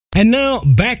And now,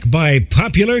 back by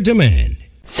popular demand.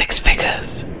 Six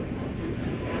Figures.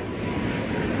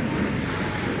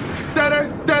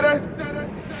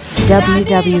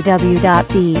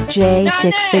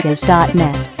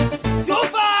 www.dj6figures.net.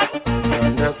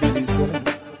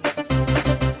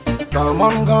 Come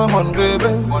on,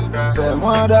 baby. Say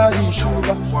moi daddy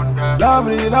sugar.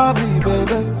 Lovely, lovely,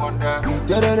 baby. We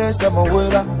did it, say my way.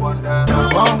 Come on,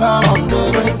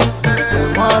 baby.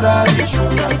 Say moi daddy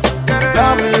sugar.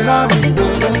 Lovely, lovely,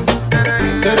 baby. We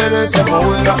did it, say my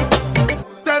way.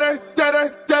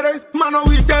 Man,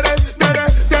 we did it.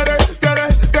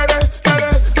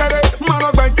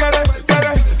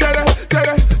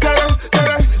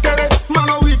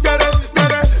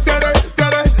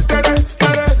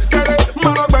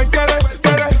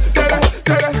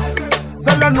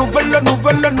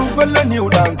 Nouvelle new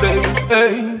dance, hey.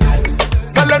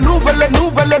 C'est la nouvelle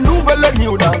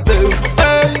new dance, hey.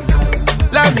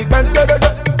 Let me bend,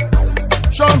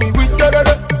 show me we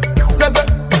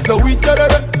so we me tola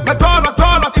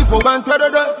qu'il faut bend,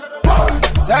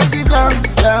 sexy down,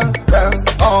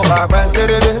 on va bend,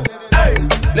 hey.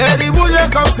 Lady bouger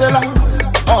comme c'est là,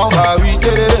 on va we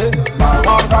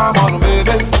come on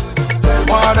baby, c'est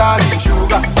moi daddy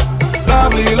sugar,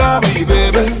 lovely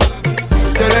baby.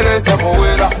 C'est mon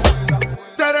way là.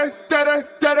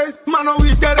 Mano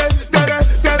we mano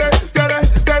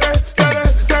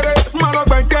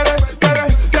ben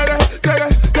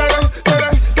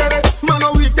mano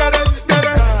we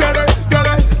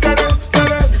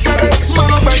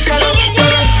mano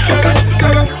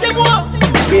ben c'est moi.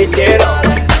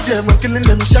 See I'm killing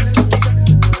them shot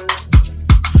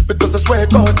because I swear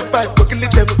God if I go kill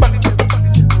them back.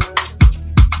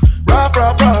 Rap,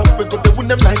 we go to win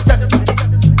them like that.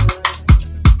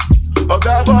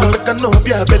 Oga boy, make a no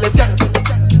be a belly jack.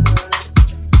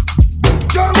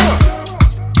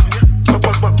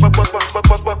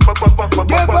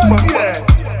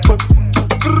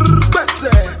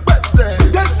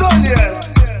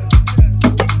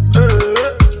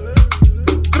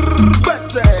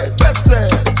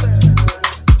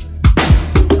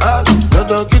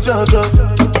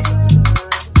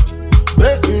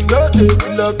 Make you know they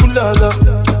feel like kulala.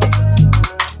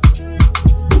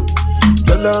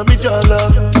 Jala mi jala,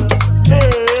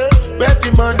 hey. Betty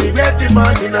money,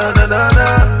 na.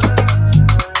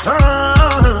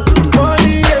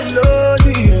 Money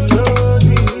lonely.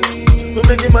 We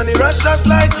making money rush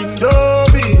like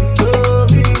Indomie.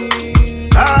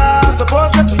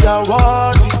 Suppose that you are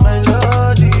wanting, my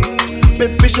lordy.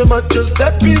 Baby, show my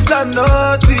Giuseppe's a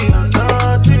naughty.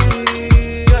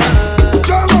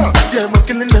 See, I'm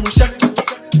killing them shot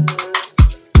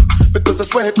because I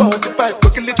swear God if I go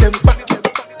kill them back.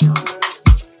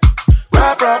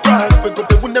 Rap, we go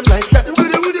to win them like that.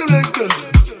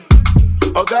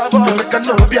 Oga boy, make a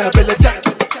no be a belly jack.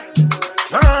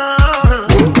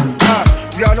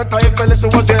 We are not tired fellas, so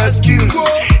what's your excuse?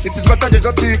 It is better there's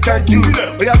nothing you can do.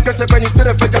 We have guessed when you tell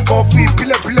the fetch a coffee.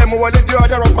 Pile, mo wale the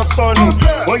other on my son.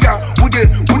 Oh yeah, ude.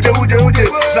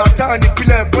 Zlatani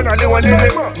pile, bona le wale.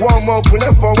 One more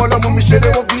pule for one of me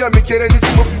shele. Walk me and me kere, this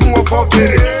move you want for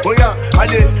fere. Oh yeah,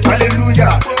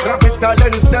 hallelujah. Rapita,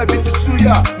 let us serve it to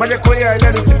suya. Maya koya,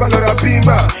 let us tipa lora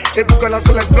bima. Ebuka la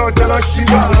sola God, la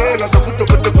shiva. Ole, la sofuto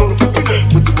potoko.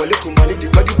 Mutu wale kumani di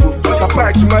badi bo.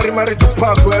 Papa, tu mari tu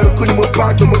pako. Erukuni mo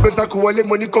pato, mo besa kuwale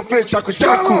money kofe shaku. See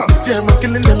I'm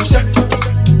killing them shot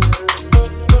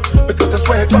because I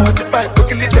swear God if I go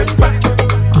kill them back.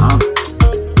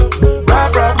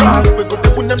 Rap, we go to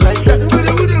win them like that.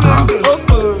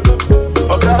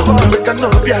 Oga boy, we can no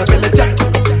be a belly jack.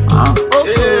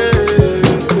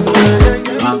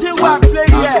 Still work play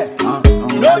here.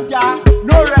 No job,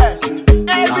 no rest.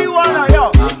 Everyone on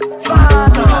yo.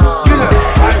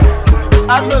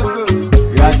 I look good.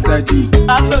 Yes, daddy.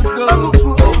 I look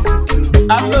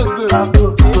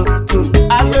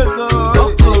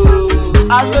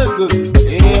good.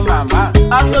 Hey mama,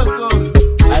 I look good.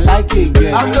 I like it,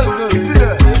 girl. I look good.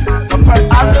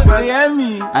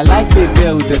 I like a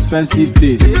girl with expensive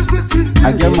taste.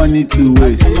 I get money to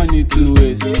waste.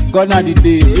 Gone are the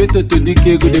days. Wait to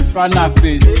DK with the front her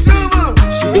face.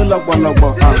 She dey lobo.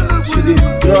 She dey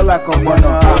draw like a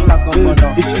bono.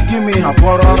 If she give me her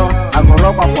pororo, I go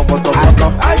rub her for bottom.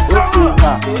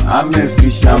 I'm a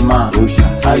fisherman.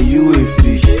 Are you a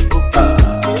fish?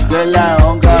 Girl, I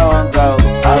hunger. I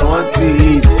want to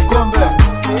eat.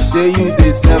 Say you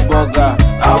dey sell burger.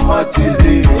 How much is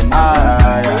it?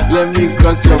 Let me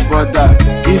cross your border.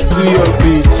 If to your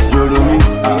beach, Joromi.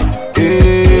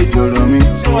 Joromi.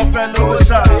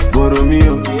 Boromi.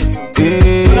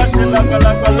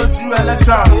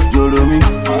 Joromi.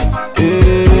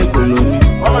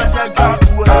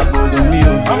 Bolomi.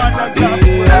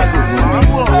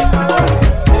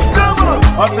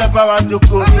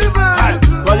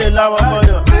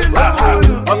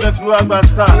 wá gba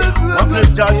star. Wọ́n fi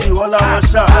jáde wọ́n láwọn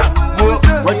ṣá.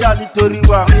 Wọ́n já nítorí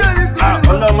wa.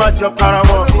 Ọlọ́mọ jọ para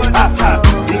wọn.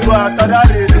 Ìgò àtọ́dá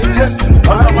lè rí Jésù.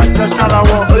 Ọlọ́mọ jọ ṣára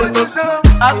wọn.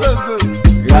 Agogo.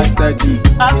 Rastadi.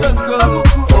 Agogo.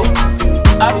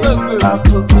 Agogo.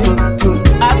 Agogo.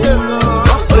 Agogo.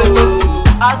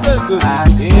 Agogo.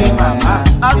 Hey mama.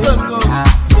 Agogo.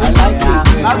 I like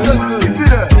it. Agogo.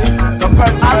 The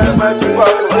party is magic.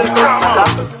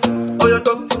 Oh, you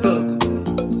talk to talk.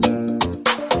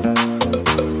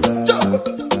 Jump.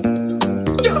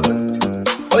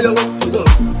 Oh, you walk to walk.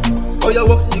 Oh, you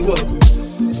walk to walk.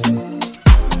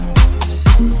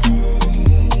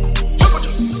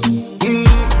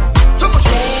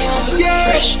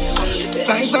 Fresh on the bed.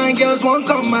 Fine girls won't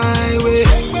come my way,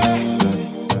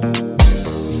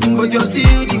 but you're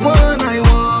still the one I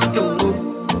want to.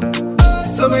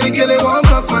 So many girls won't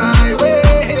come my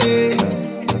way,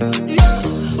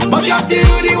 but you're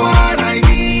still the one I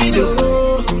need. Oh.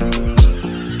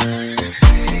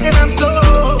 And I'm so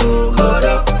caught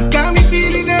up, got me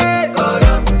feeling it. Caught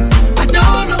up, I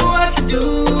don't know what to do.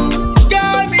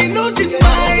 Got me losing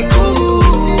my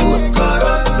cool. Caught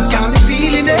up, got me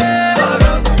feeling it.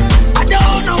 I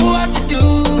don't know what to do.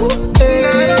 I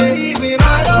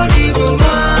don't even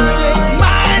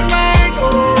mind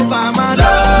over my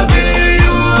loving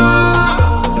you.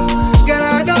 Girl,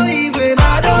 I don't even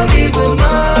mind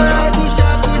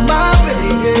my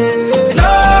baby.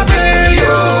 Loving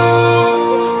you.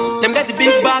 Them get a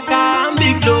big back and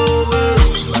big low.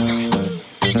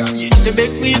 They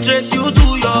make me trace you to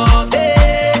your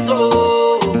base.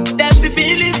 Oh, them be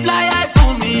feeling fly high to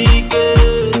me,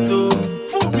 girl.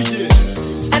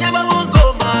 I never won't go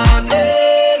my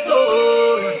place. Oh,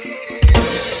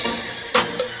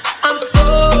 I'm so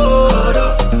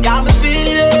got me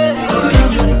feeling it,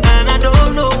 and I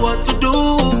don't know what to do.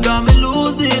 Got me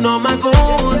losing all my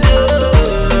goals. Yeah.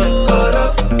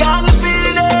 Got me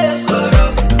feeling it,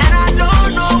 and I don't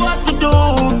know what to do.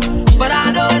 But I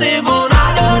don't even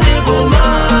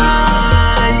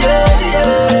mind. Yeah.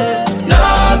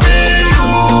 Loving you,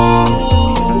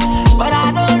 but I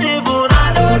don't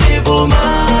even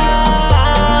mind.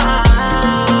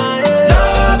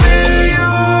 Loving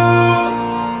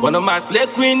you. One of my slay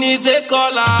queen is a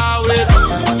call away,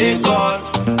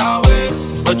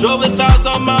 but drove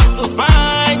 1,000 miles to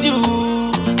find you.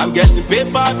 I'm getting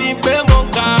paper, being paid more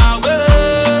away,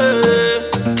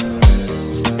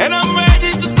 and I'm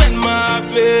ready to spend my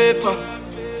paper.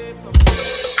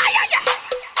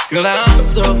 Girl, I'm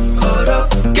so caught up,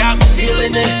 got me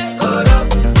feeling it, caught up,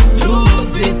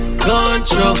 losing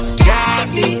control, got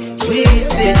me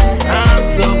twisted. I'm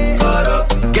so caught up,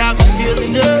 got me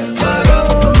feeling it, caught up,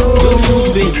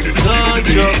 losing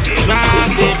control,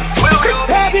 driving.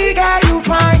 Baby girl, you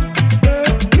fine.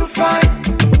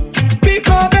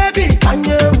 Because baby, I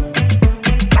knew.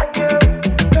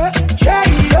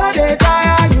 Cherry, you're the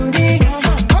tire you need.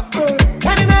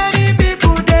 Many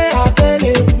people they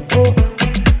available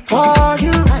for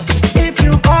you. If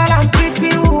you call a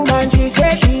pretty woman, she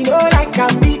say she know like a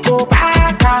me go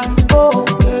back and go.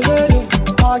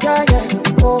 Oh yeah.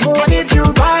 And if you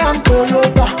buy a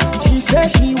Toyota, she say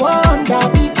she want a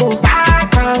me go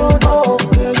back and go.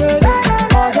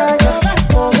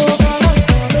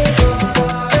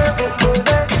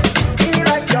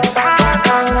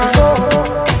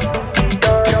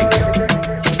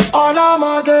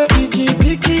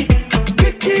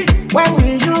 When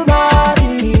will you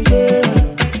marry? Yeah.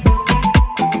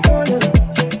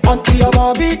 Until your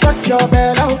body touch your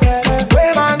belly,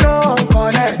 where I know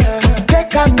connect.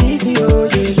 Take am easy, oh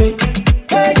yeah.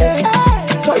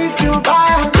 So if you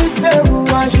buy a this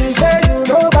and she say you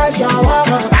know by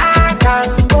shawarma, I can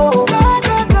go.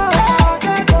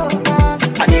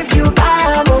 And if you buy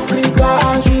a Mokrika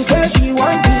and she say she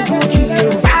want the Gucci,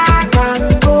 I can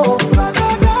go.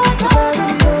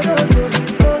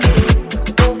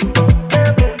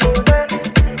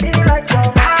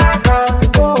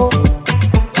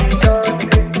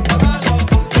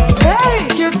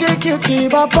 Cutie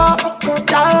baba,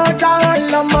 ciao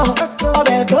lama,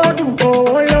 obe to do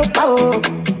lo pao.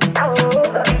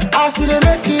 I see they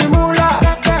make the moolah,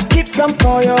 keep some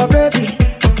for your baby.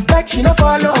 Make she no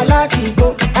follow Alaji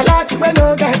go, Alaji we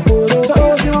no get polo. So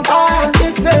if you buy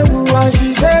this say who and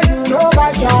she say you know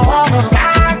by shawarma,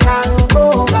 I can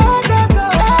go.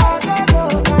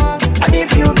 And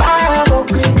if you buy a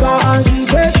Mokrika and she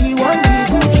say she want the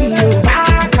Gucci, I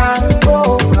can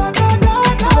go.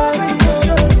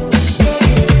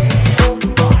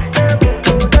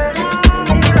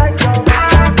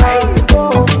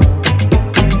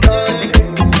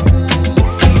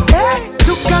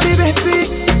 Look at me, baby.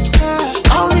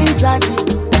 Only Zadi.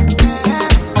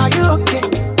 Are you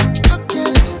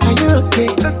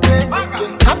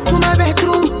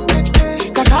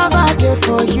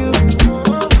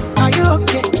Are you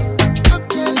okay?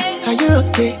 Are you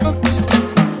okay?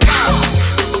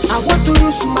 I want to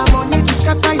use my money to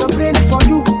scatter your brain for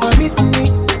you. Permit me.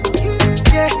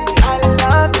 Yeah, I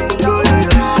love you.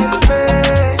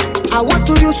 I want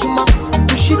to use my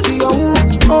to shift your womb.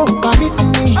 Oh, permit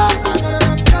me.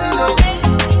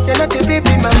 You're not a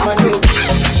baby, my money.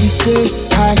 She say,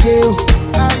 I am.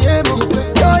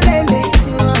 Go lele,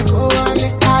 go ale.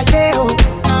 I am.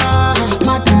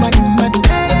 Madu.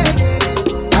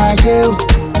 I am.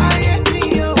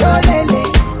 Go lele,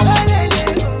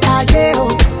 I am.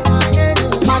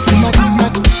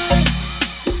 Madu.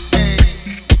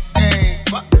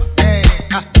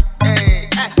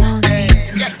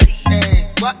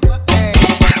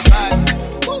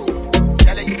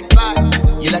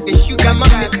 You like a sugar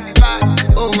mommy.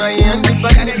 Oh my, and the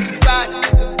body.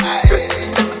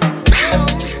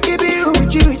 Give you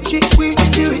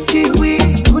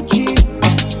Gucci.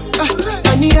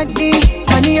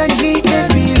 Honey,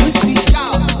 baby, Lucy.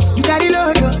 You got it,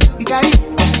 Lord, you got it.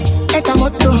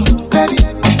 Etamoto, baby.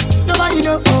 Nobody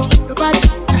know,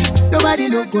 nobody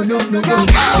know, go.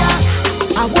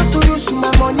 I want to use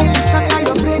my money to scatter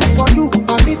your brain for you.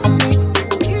 Permit me.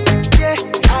 Yeah,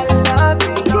 I love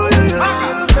you.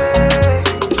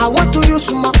 I want to use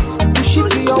my to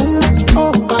shift your womb.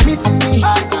 Oh, permit me.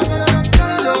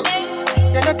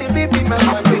 You're not a baby, my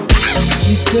money.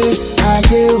 She say, I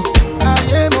am.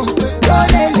 Go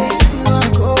lele,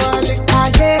 go ale. I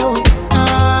am.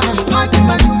 Madu.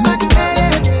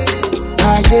 I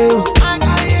am.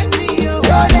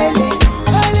 Go lele,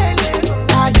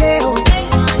 I am.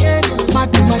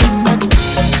 Madu.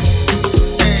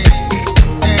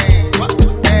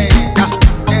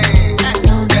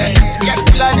 Yes,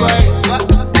 blood boy.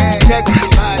 Check.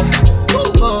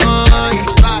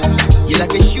 You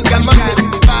like a sugar mommy.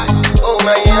 Oh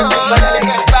my, and the body.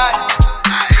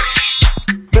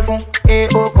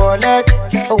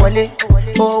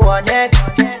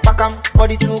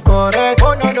 Body too correct.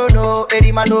 Oh no,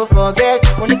 Eddie man don't forget.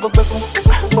 Money go pay for.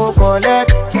 Oh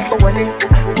collect. Oh wale.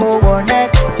 Oh one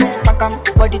neck. Pakam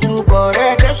body too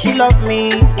correct. Say she love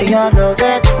me, and you love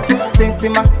it.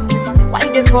 Sensima, why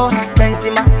they for her?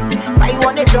 Benzema, why you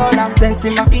want it all? I'm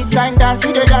Sensima. This kind dance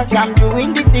you the dance. I'm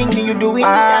doing the singing, you doing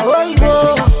the dance.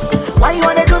 Oh, why you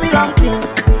wanna do me wrong thing?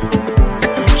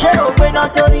 She open up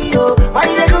sorry yo. Why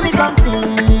you do me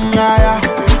something?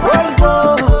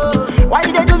 Oh, why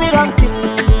you do me wrong thing?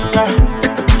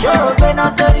 Show open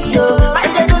up sorry yo. Why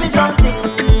you do me something?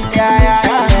 Yeah.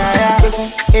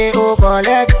 Oh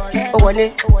collect, oh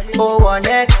wale, oh one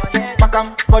neck.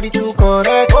 Pakam body too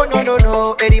correct. Oh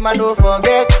no, Eddie man don't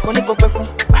forget. Money go pay for.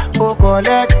 Oh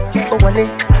collect, oh wale,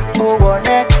 oh one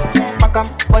neck. Pakam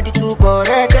body too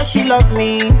correct. Say she love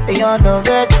me, and you love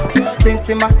it.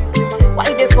 Sensima,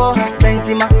 why they for her?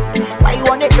 Benzema, why you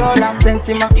want it all? I'm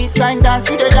Sensima. This kind dance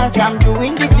you the dance. I'm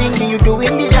doing the singing, you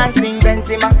doing the dancing.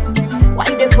 Benzema, why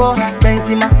they for her?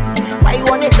 Benzema, why you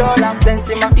want it all? I'm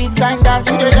Sensima. This kind dance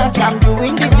you the dance. I'm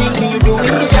doing the singing, you doing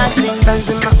the dancing.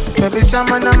 Benzema, baby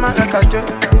chama na marakajo.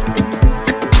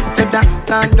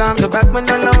 Down, the back when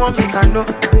all I want me can know.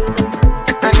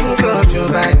 I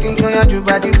need go your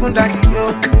body from daddy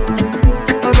yo.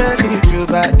 Oh baby, your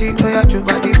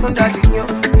body from daddy yo.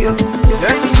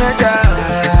 Learning better,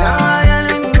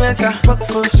 learning better.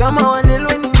 Poco, Shama one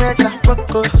learning better.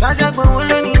 Poco, Sasha go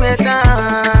learning better.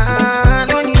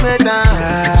 Learning better,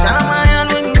 Shama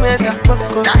learning better.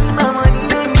 Poco, Danny mama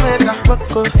learning better.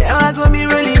 Poco, yeah I go me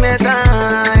really better.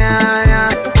 Yeah.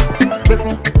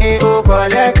 Oh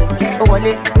collect, oh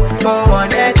wale, oh one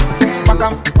neck.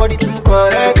 Pakam body too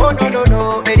correct. Oh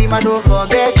no, Eddie man don't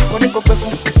forget. Money go pay for.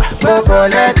 Oh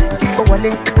collect, oh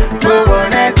wale, oh one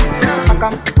neck.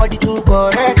 Pakam body too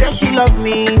correct. Say she love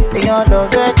me, and you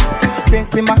love it.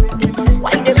 Sensima,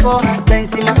 why they for her?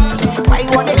 Benzema, why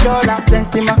you want it all? I'm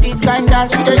Sensima. This kind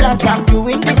dance you the dance. I'm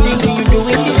doing the singing, you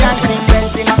doing the dancing.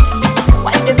 Benzema,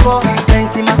 why they for her?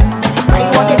 Benzema, why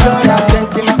you want it all? I'm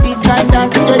Sensima. This kind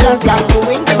dance you the dance. I'm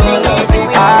doing the singing, you doing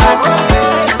the dancing.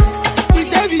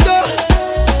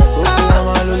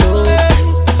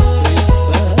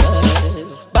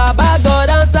 Baba God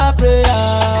answer prayer.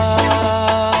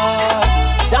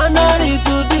 January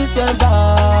to December.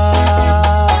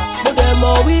 Mo fẹ́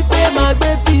mọ̀ wípé máa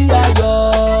gbé sí ayọ̀.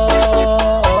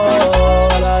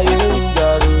 Láyé ń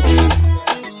dàrúdé.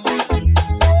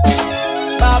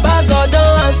 Baba God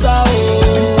don answer o.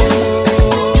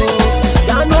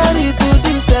 January to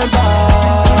December.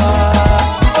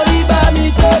 Orí bá mi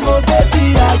ṣe mo gbé sí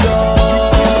ayọ̀.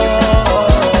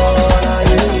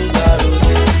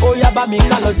 Mi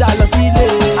ká lọ já lọ sílé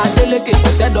Adélékè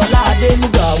tẹ́dọ̀lá adé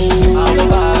nígbà o àwọn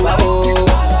bàbá o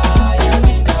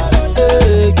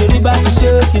kiri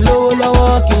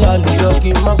kí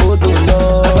n má gbódò lọ.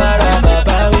 Agbára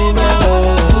bàbá mi mẹ́wọ̀.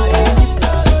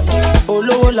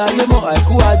 Olówó láyé mọ̀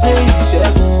àìkú ajé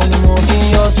ìṣẹ́gun ni mo fi ń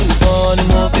yọ̀sùn gan, ni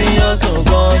mo fi ń yọ̀sùn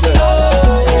gan jẹ.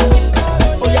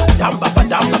 Ó yá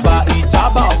dàmbàbà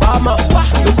ìjábà Obama wá.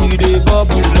 Lókìrè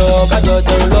bọ́ọ̀bù lọ kájọ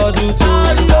jẹun lọ́dún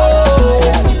tuntun.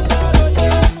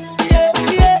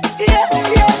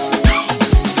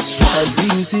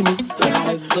 Until you see me,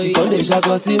 you come dey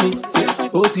ṣakọ sí mi.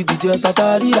 Ó ti dìjọ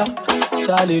tata ríra,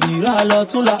 ṣàlè ríra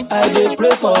lọ́túnla. I dey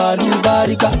pray for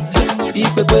àlùbáríkà.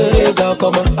 Ìpèpèrè ga ọkọ̀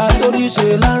mọ́, àtòríṣe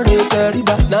láńre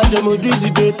tẹríba. Nájọ mo dúró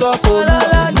dé tọ́kọ̀ olúwa.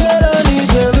 Ọlọ́ládé ló ní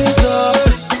tèmi jọ.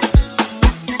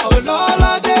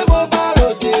 Ọlọ́ládé mo bá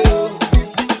ròde o.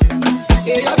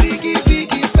 Èèyàn bíkí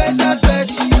special.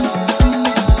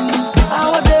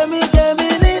 Àwọn tèmi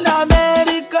ní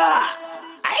Amẹ́ríkà.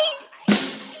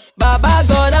 Baba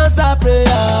God answer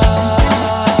prayer.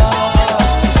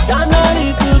 January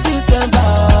to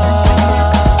December.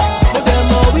 Mo dẹ̀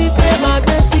mọ̀ wípé máa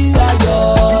gbé sí ayọ̀.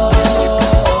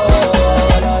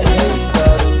 Láyé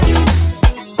ìgbàlódé.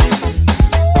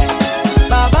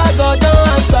 Baba God don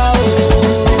answer o.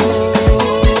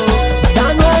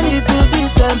 January to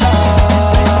December.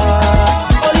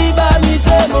 Orí bá mi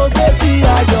ṣe mo gbé sí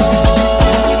ayọ̀.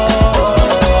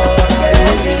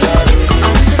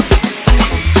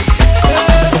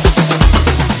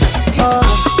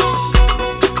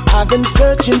 I've been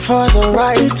searching for the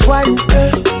right one.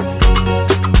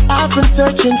 I've been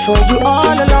searching for you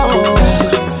all along.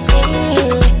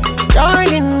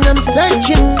 Darling, I'm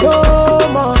searching no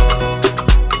more.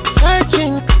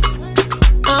 Searching.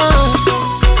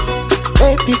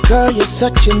 Baby girl, you're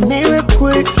such a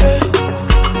miracle.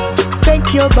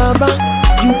 Thank you, Mama.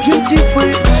 You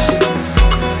beautiful.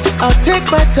 I'll take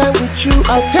my time with you.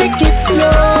 I'll take it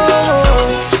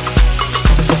slow.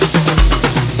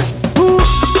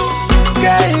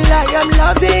 Girl, I am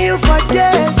loving you for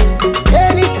days.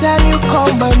 Anytime you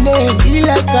call my name, feel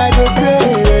like I do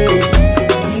grace.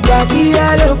 Ibadi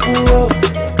alokuo,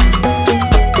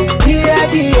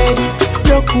 Ibadi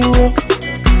alokuo.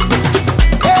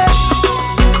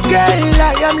 Girl,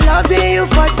 I am loving you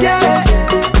for days.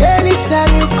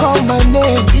 Anytime you call my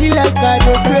name, feel like I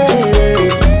do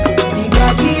grace.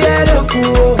 Ibadi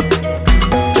alokuo,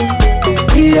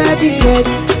 Ibadi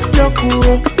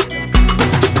alokuo.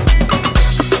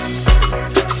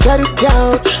 Set it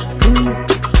down,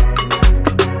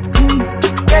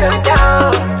 get it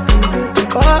down.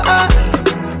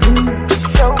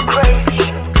 So crazy,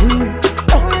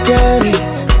 get it.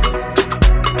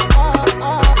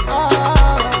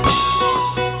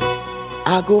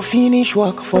 I go finish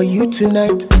work for you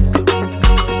tonight.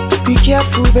 Be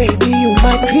careful, baby, you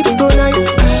my kryptonite.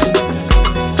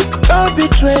 Don't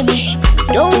betray me,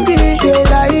 don't be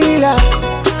Delilah.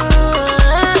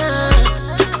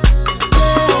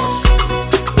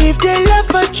 If they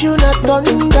laugh at you, not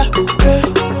thunder.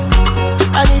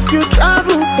 And if you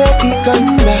travel, baby,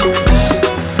 come back.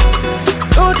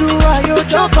 Don't do why you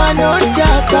jump and not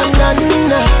that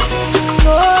banana.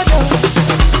 No.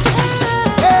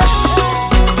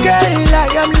 Girl, I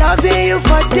am loving you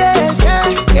for days.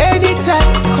 Anytime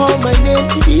you call my name,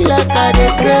 feel like I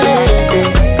dey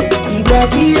craze.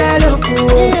 Ibadi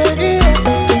alokuo,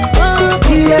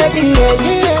 Ibadi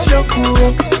alokuo.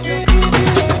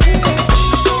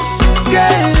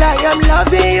 Girl, I am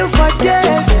loving you for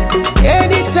days.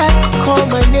 Anytime you call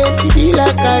my name, feel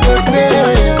like I don't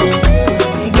craze.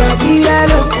 Ibadi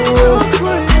alokuo,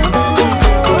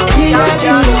 Ibadi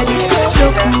alokuo.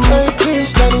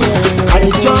 I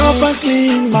dey jump and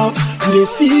clean mouth. You dey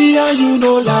see and you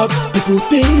know loud. People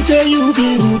think say you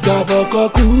be rude,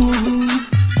 abokoku.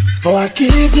 For our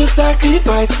kids you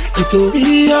sacrifice.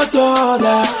 Nítorí ọjọ́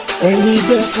ọ̀la. Ẹni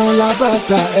bẹ́ẹ̀ fún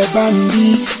labata ẹ bá ń bí.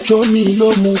 Show me ló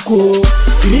mú kó.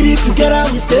 We did it together,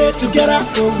 we stay together,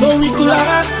 so we could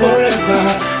last forever,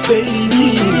 baby.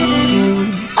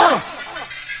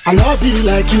 I love you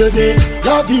like Kilode,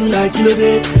 love you like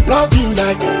Kilode, love you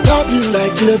like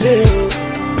Kilode.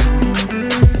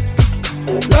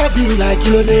 Love you like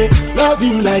Kilode, love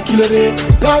you like Kilode,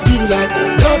 love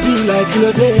you like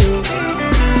Kilode.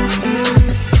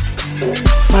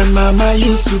 My mama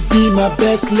used to be my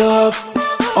best love.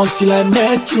 Until I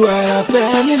met you, I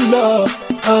fell in love.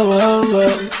 Oh.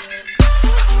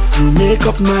 You make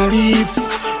up my ribs,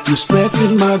 you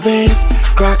strengthen my veins.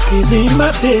 Crack is in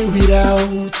my day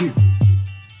without you.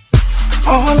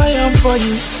 All I am for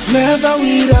you, never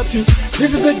without you.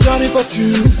 This is a journey for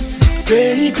two,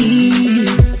 baby.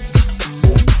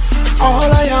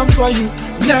 All I am for you,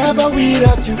 never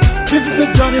without you. This is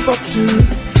a journey for two,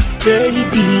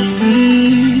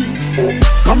 baby.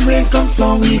 Come rain, come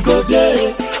sun, we go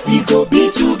there. We go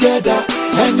be together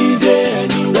any day,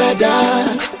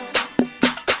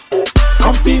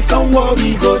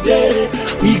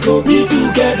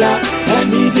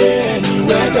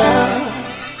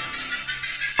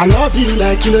 I love you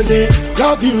like Kilode,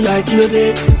 love you like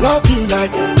Kilode, love you like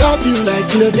Kilode.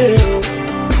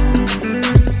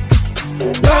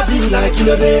 Love you like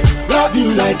Kilode, love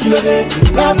you like Kilode,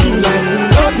 love you like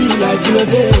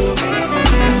Kilode.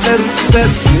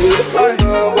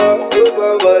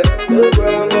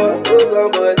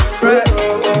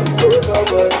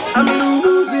 I'm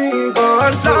losing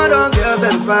control on girls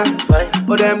and fine,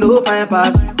 but them no fine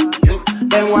pass you.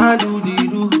 Them want do the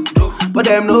do, but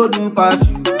them no do pass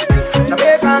you.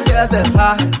 Jamaican girls them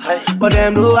high, but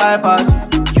them no high pass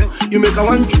you. You make a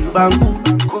one true bangu,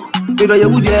 you know you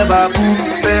would ever cool.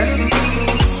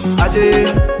 Ade,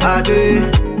 ade,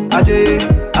 ade,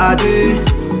 ade,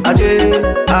 ade,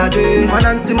 ade.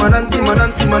 Mananti, mananti,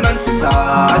 mananti, mananti sa.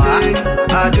 Ade,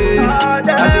 ade,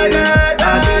 ade,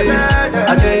 ade,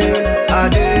 ade,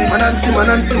 ade. Mananti,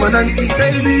 mananti, mananti.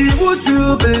 Baby, would you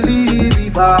believe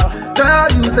if I tell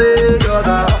you say you're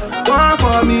the one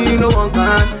for me, no one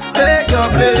can take your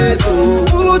place? Oh,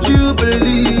 would you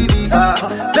believe if I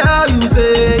tell you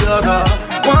say you're the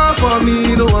one for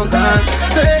me, no one can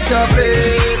take your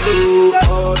place?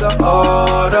 Oh, order,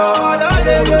 order,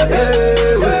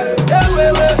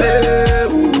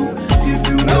 if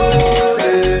you know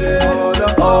it,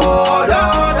 order, order,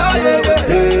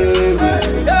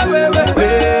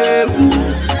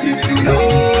 if you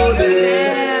know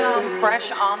it.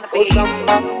 Fresh on the beat. Oh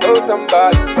somebody, oh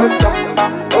somebody, oh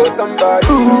somebody, oh somebody,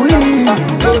 oh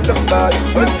somebody,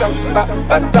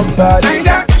 oh somebody.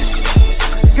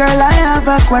 Girl, I have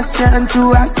a question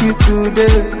to ask you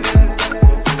today.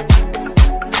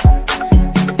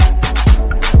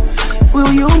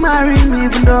 Will you marry me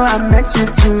even though I met you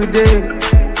today?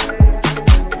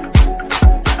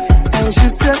 And she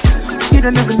said, you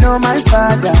don't even know my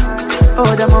father.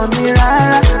 Oh, the mommy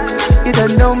rara. You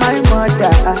don't know my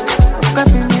mother.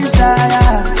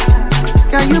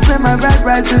 Can you pay my bride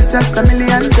price? It's just $1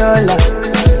 million.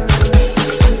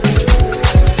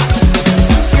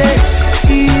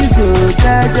 Easy,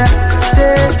 jaja,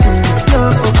 take it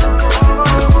slow.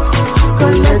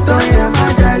 Coleto, yeah, my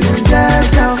darling,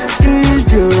 jaja.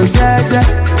 Easy, jaja,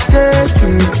 take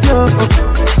it slow.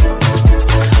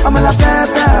 I'm a la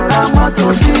pepe, I'm a to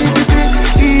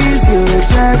easy,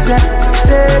 jaja,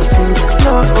 take it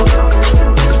slow.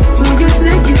 You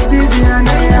take it easy and I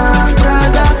am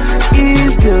brother.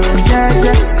 Easy,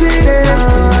 jaja, take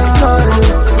it slow.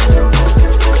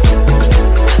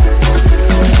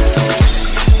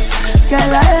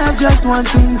 Girl, I have just one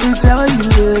thing to tell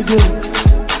you again.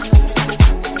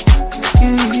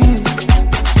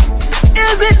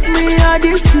 Is it me or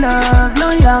this love? No,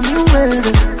 I'm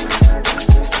waiting.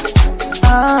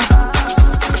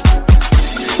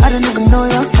 I don't even know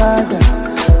your father.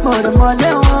 More than one.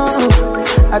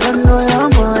 I don't know your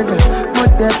mother. More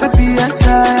than baby, yes,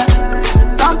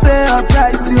 can't pay a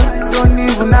price. You don't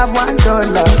even have $1.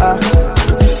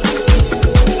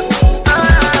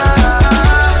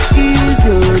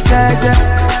 Jaja,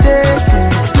 take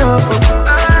it slow.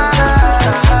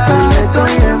 Coleto,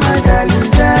 yeah, my darling,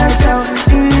 jaja.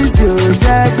 Easy,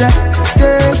 jaja,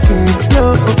 take it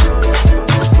slow.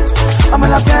 I'm a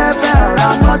la pepe,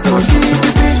 I'm not to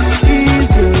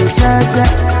easy, jaja,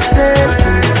 take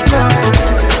it slow.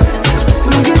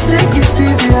 Will you take it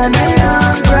easy and I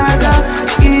am brother?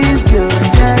 Easy,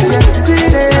 jaja,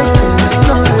 take it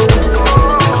slow.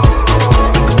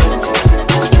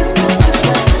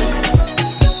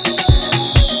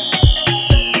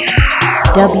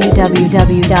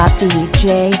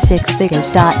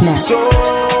 www.dj6figures.net. So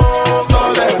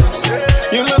flawless,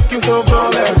 you're looking so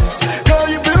flawless. Girl,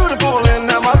 you're beautiful and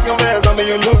I must confess, I mean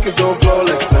you're looking so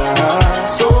flawless.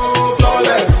 So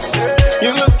flawless,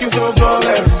 you're looking so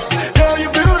flawless. Girl,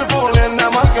 you're beautiful and I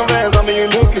must confess, I mean you're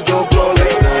looking so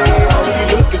flawless. Mommy, you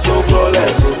looking so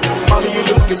flawless. Mommy, you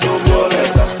looking so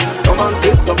flawless. Come on,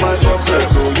 taste of my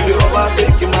success. So you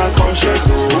overtaking my conscience.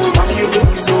 Mommy, you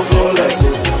looking so flawless.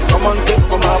 Come on, take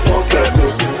from my pocket.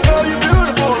 Girl, you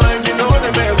beautiful and you know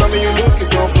the best. I mean, you looking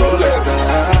so flawless.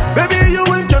 Baby, you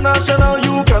international,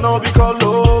 you cannot be called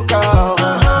local.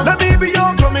 Let me be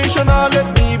your commissioner,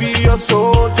 let me be your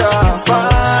soldier.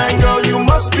 Fine, girl, you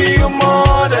must be a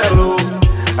model.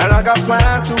 And I got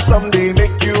plans to someday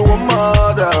make you a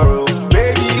mother.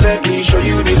 Baby, let me show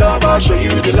you the love, I'll show you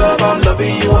the love. I'm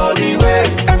loving you all the way.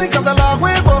 And because I love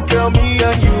way, boss, girl, me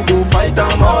and you go fight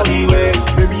them all the way.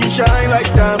 Baby, you shine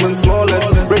like diamond, flawless.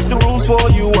 Break the rules for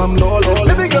you, I'm lawless.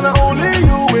 Baby, gonna only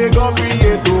you, we gon'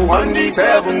 create to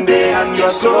 1D7 day. And you're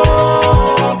so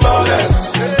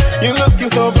flawless. You're looking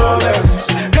so flawless.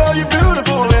 Girl, you're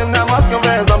beautiful and I must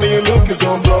confess, I mean, you're looking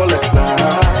so flawless.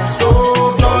 So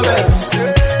flawless.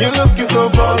 You're looking so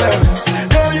flawless.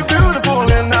 Girl, you're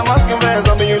beautiful and I must confess,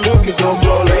 I mean, you're looking so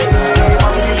flawless.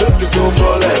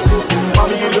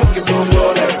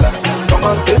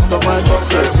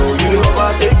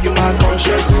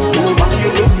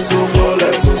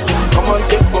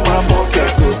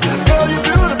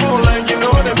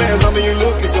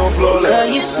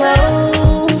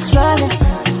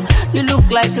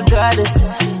 like a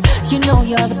goddess. You know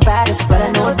you're the baddest, but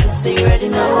I notice you already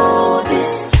know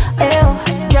this. Ew,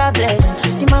 God bless.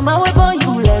 The mama will born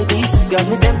you like this. Got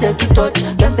me tempted to touch,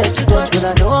 but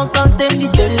I know one can't stem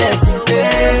this the less.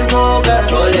 Hey, go girl,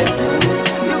 flawless.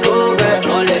 You go girl,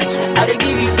 flawless. I dey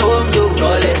give you thumbs up,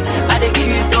 flawless. I dey give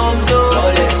you thumbs up,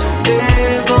 flawless.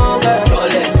 Hey, go girl,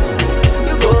 flawless.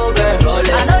 You go girl,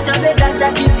 flawless. I know just a dash a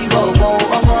kitty go,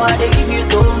 I dey give you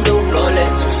thumbs up,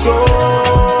 flawless. So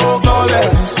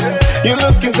flawless, you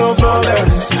looking so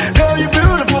flawless. Girl, you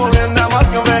beautiful and I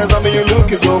must confess, I mean you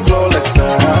looking so flawless.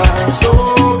 So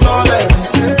flawless,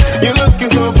 you looking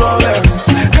so flawless.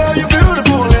 Girl, you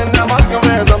beautiful and I must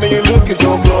confess, I mean you looking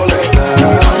so flawless.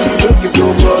 You looking so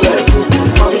flawless,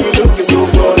 mommy you looking so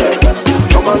flawless.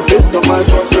 Come and taste of my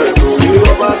success, you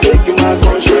overtaking my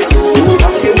conscience.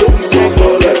 Mommy you looking so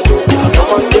flawless,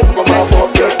 come and take from my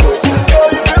pocket. Girl,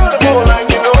 you beautiful and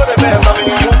you know the best, I mean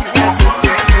you looking so flawless.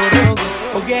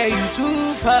 Okay, you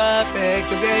too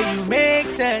perfect, okay, you make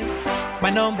sense. My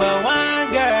number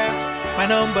one girl, my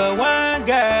number one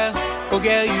girl. Oh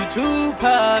girl, you too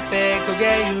perfect, oh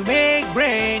girl, you make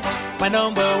brain. My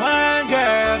number one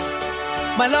girl,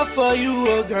 my love for you,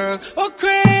 oh girl, oh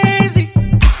crazy,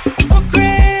 oh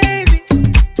crazy,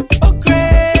 oh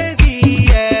crazy,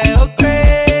 yeah, oh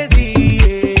crazy,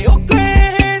 yeah, oh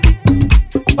crazy,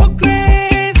 oh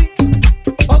crazy,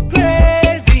 oh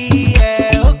crazy,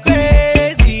 yeah, oh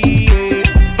crazy, yeah.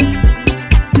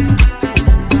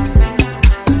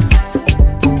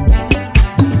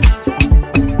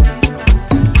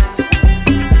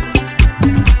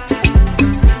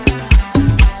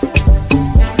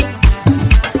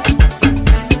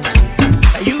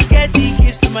 You get the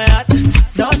keys to my heart.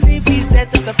 Nothing can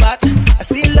set us apart. I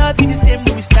still love you the same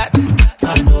when we start.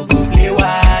 I no go play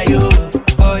why yo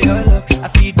for your love. I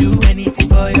feel do anything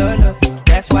for your love.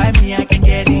 That's why me I can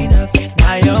get enough.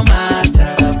 Now your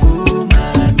matter, fool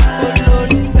my mind.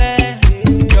 Olólùfẹ́,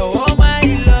 you're my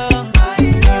love.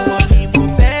 Ìwọ ni mo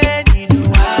fẹ́ nínú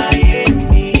ayé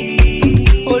mi.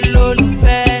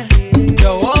 Olólùfẹ́,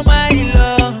 you're my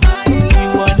love.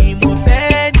 Ìwọ ni mo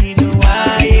fẹ́ nínú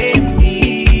ayé mi.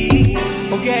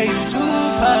 Okay, you too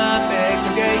perfect.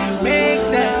 Okay, you make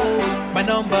sense. My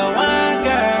number one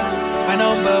girl, my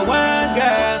number one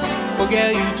girl. Oh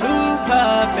girl, you too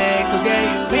perfect. Oh girl,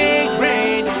 you make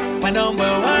brain. My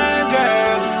number one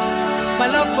girl, my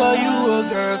love for you, oh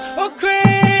girl, oh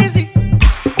crazy,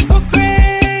 oh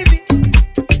crazy,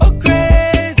 oh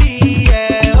crazy,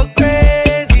 yeah, oh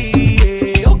crazy,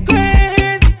 yeah, oh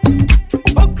crazy,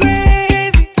 oh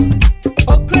crazy,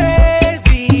 oh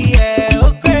crazy, yeah,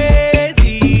 oh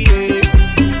crazy, yeah.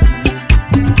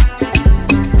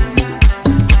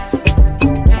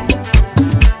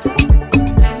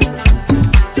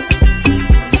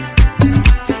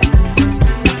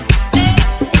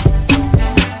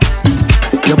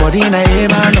 Your body in a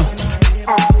mano.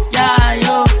 Yeah,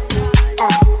 yo.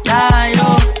 Yeah, yo.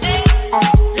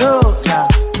 Yo, yeah.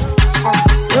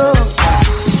 Yo.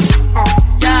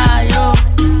 Yeah, yo.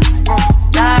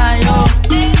 Yeah, yo.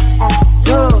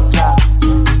 Yo, yeah.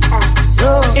 Yo.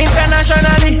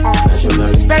 Internationally.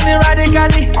 Spending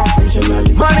radically.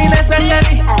 Money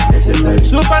necessary.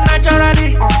 Supernaturally.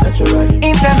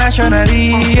 Internationally,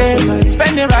 yeah.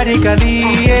 Spending radically,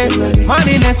 yeah.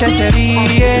 Money necessary,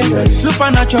 yeah.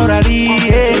 Supernaturally,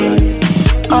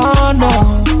 yeah. Oh no,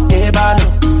 ebalo.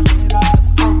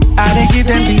 I dey give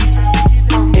them the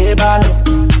ebalo.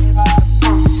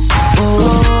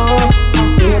 Oh,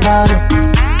 ebalo.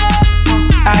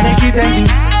 I dey give them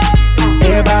the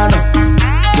ebalo.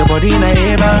 Your body na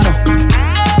ebalo.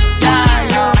 Yeah,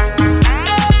 yo.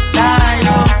 Yeah,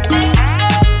 yo.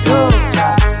 Yo,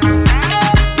 yeah.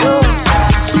 Yo,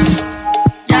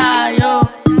 yeah, yo.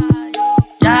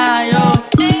 Yeah, yo.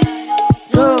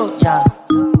 Yo, yeah.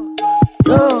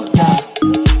 Yo, yeah.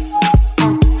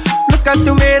 Look at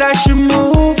the way that she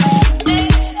move.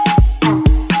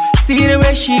 See the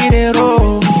way she dey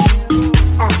roll.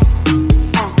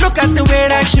 Look at the way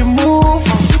that she move.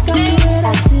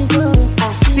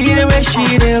 See the way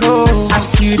she dey roll. As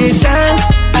you dey dance,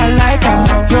 I like her.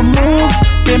 Your move,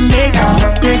 they make her.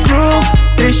 They groove,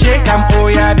 they shake her. Oh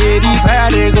yeah, baby, fire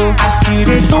they go. As you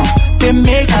dey move, they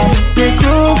make her. They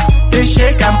groove, they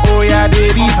shake her. Oh yeah,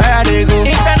 baby, fire they go.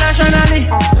 Internationally,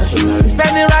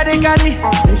 spending radically.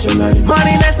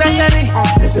 Money necessary.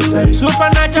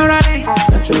 Supernaturally.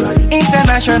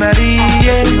 Internationally,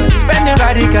 yeah. Spending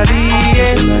radically,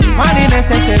 yeah. Money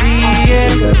necessary, yeah.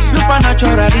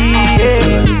 Supernaturally,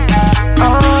 yeah.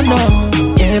 Oh no,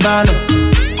 ebalo.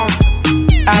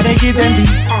 I dey give them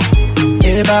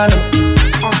the ebalo.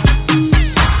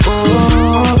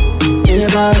 Oh,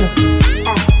 ebalo.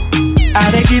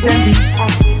 I dey give them the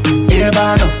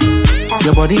Ebano.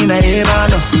 Your body in a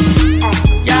Ebano.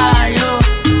 Yeah, yo.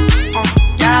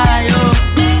 Yeah, yo.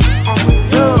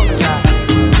 Yo, yeah.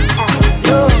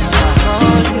 Yo,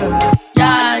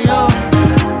 yeah, yo.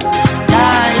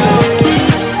 Yeah, yo.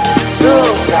 Yo,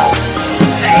 yeah.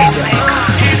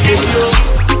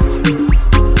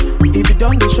 If you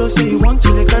done the show, say you want to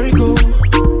the carry go.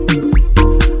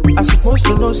 I supposed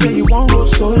to know, say you won't go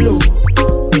solo.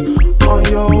 On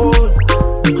your own,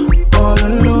 all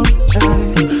alone,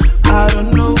 child. I don't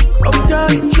know, oh girl,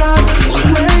 you driving me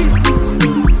crazy.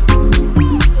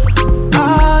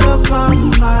 Out of my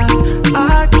mind,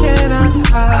 I cannot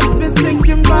hide. I've been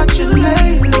thinking about you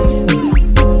lately.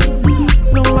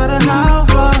 No matter how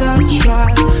hard I try,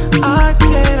 I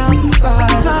cannot fight.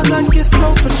 Sometimes I get so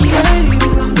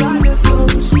frustrated, and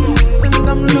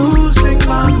I'm losing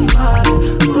my mind,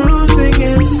 bruising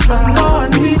inside. No, I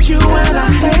need you and I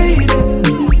hate it.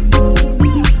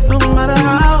 No matter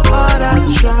how hard I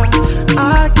try,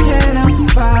 I cannot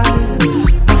fight.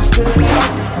 I still love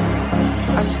you.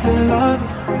 I still love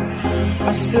you.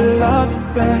 I still love you,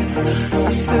 babe.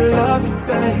 I still love you,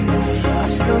 babe. I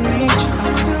still need you. I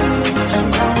still need you.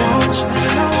 And I want you.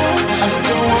 I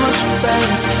still want you,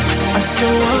 babe. I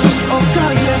still want you. Oh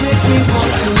God, you make me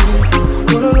want to.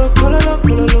 Kololo, kololo,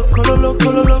 kololo, kololo,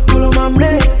 kololo, kololo, my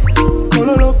man.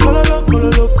 Kololo, kololo,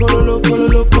 kololo, kololo,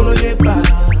 kololo, kololo, yeah, bye.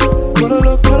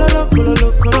 Kololo, kololo, kololo,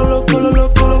 kololo, kololo,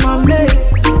 kololo, my man.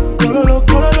 Kololo,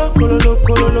 kololo, kololo,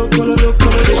 kololo, kololo,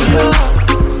 kololo, yeah.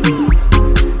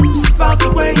 It's about the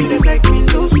way you done make me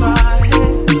lose my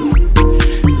head.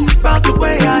 It's about the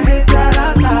way I hate that I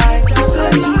like. I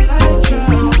said you like you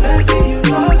know, baby, you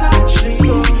know like she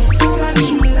goes. Said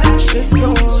you like she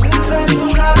goes. Said you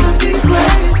try to be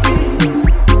crazy.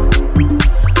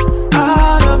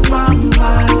 Out of my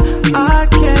mind, I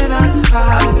cannot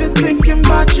hide. I've been thinking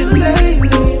about you lately.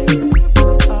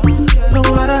 No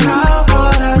matter how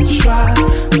hard I try,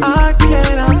 I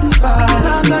cannot fight.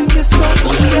 Sometimes I get so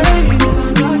frustrated,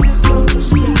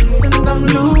 and I'm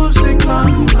losing my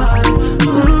mind,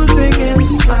 bruising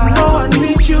inside. Oh, I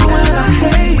need you and I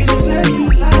hate it.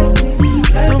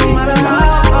 No matter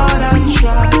how hard I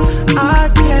try, I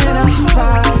cannot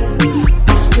fight.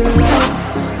 I still love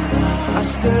you. I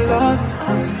still love you.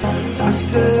 I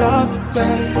still love you,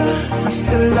 babe. I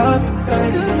still love you, babe.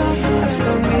 I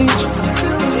still need you.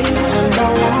 And I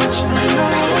want you.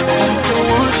 I still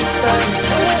want you, babe.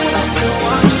 I still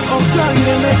want you. Oh God,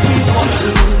 you make me want to.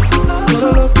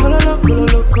 Kololo, kololo,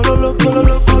 kololo, kololo,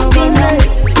 kololo, kololo, my man.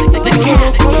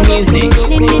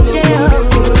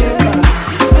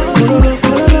 Kololo,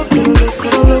 kololo, kololo,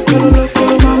 kololo, kololo,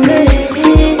 kololo, my man.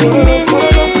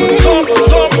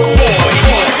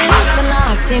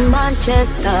 In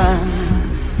Manchester,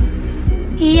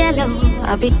 yellow,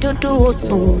 I be tutu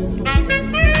soon.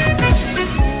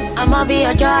 I'ma be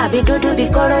a job, I be tutu be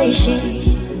koroishi.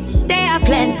 There are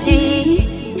plenty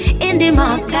in the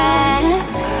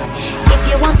market. If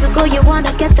you want to go, you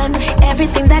wanna get them.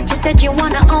 Everything that you said you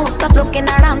wanna own. Stop looking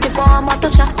around before I'm out the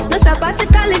shop. No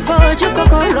sabbatical for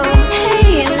Jukokoro.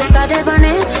 Hey, and it started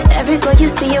burning. Every girl you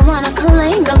see, you wanna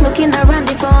claim. Stop looking around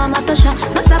before I'm out the shop.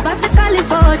 No sabbatical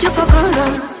for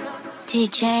Jukokoro.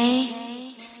 DJ,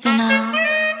 spin out.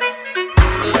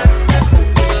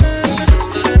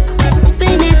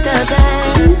 Spin it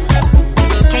again.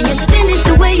 Can you spin it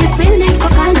the way you spin it,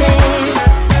 Kokande?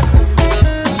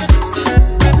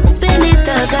 Spin it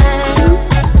again.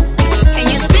 Can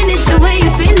you spin it the way you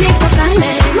spin it,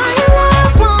 Kokande? My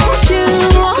love won't you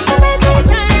ultimately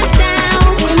turn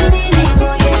down.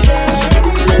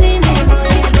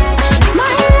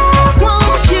 My love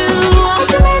won't you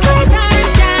ultimately turn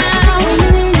down.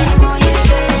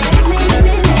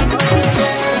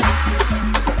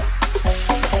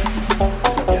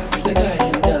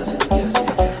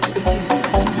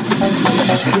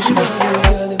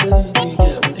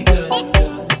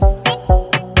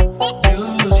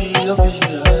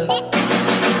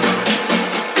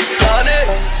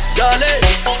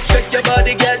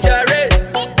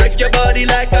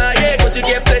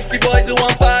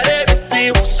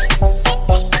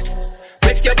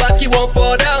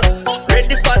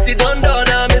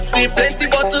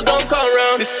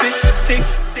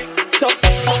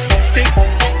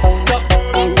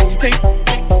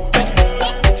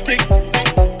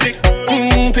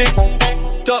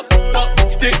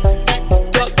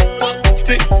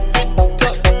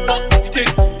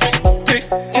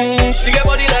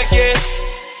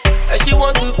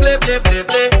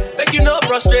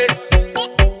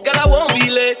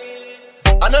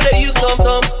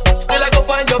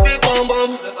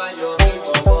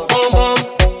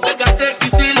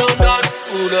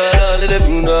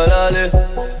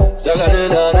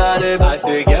 Jagadele, babe. I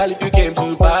say, girl, if you came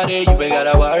to party, you ain't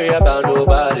gotta worry about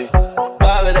nobody.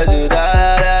 Why would I do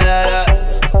that?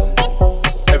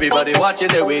 Everybody watching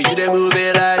the way you they move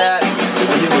it like that. The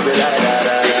way you move it like that.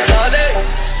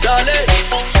 Darling,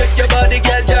 shake your body,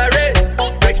 get jarred.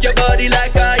 Break your body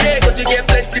like Kanye, cause you get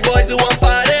plenty boys who want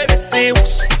party. Me see,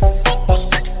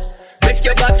 make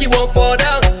your back, you won't fall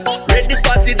down. Read this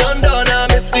party done, now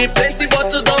me see plenty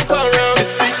bottles don't come round. Me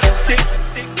see, tick,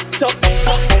 tock, tick,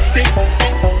 tock, tick,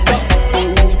 tock,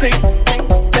 tick,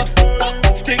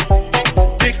 tick,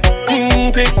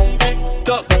 tick,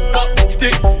 tock,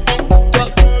 tick, tock,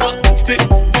 tick,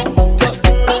 tock,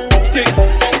 tick,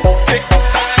 tick.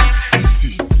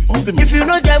 If you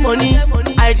no get money,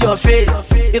 hide your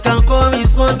face. You can call me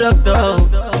small doctor.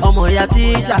 Ọmọ ya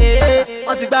teacher.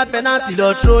 Wọ́n ti gba penalty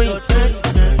lọ throwing.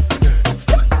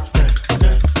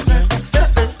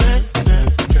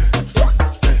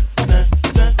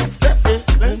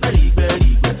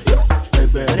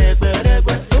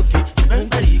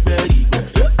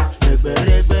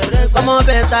 Ọmọ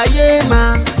bẹ̀ta yé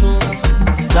máa sùn.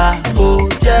 Gbà kó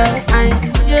jẹ́ àìn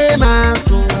yé máa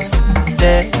sùn.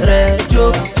 Bẹ̀rẹ̀ jó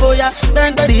bóyá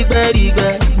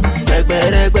gbẹ̀ngbẹ̀rìgbẹ̀rìgbẹ̀.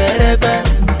 Gbẹ̀gbẹ̀rẹ̀gbẹ̀rẹ̀gbẹ̀.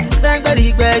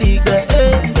 Gbẹ̀ngbẹ̀rìgbẹ̀rìgbẹ̀.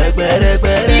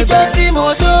 Gbẹ̀gbẹ̀rẹ̀gbẹ̀rẹ̀gbẹ̀. Ijó tí mo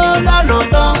jó lọ́nà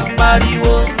tán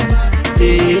pariwo.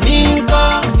 Èní ń kọ́,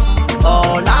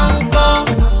 ọ̀la ń kọ́,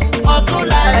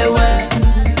 ọ̀túnla ẹ̀wẹ̀.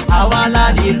 Àwa la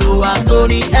nílò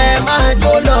àtòrí ẹ máa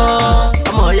jó lọ.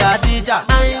 Ọmọ ìyá tíjà.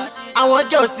 Àwọn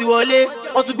girls ti wọlé,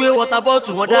 wọ́n tún gbé water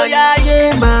bottle wọn dání. Bóyá yé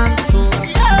máa sùn.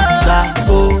 Gbà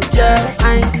kó jẹ́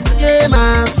àìn yé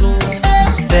máa sùn.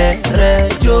 Bẹ̀rẹ̀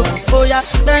jó bóyá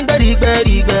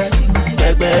gbẹ̀ngbẹ̀rìgbẹ̀rìgbẹ̀.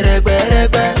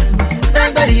 Gbẹ̀gbẹ̀rẹ̀gbẹ̀rẹ̀gbẹ̀.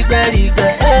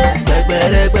 Gbẹ̀ngbẹ̀rìgbẹ̀rìgbẹ̀.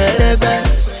 Gbẹ̀gbẹ̀rẹ̀gbẹ̀rẹ̀gbẹ̀.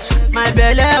 My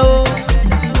belle o,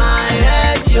 my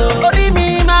head yo. Orí mi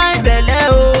my belle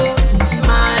o,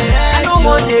 my head yo. I no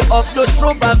wan dey upload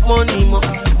throwback money mọ́.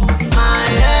 My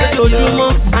head yo. Lójoojúmọ́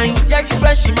àyìn jẹ́ kí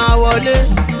fresh máa wọlé.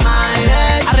 My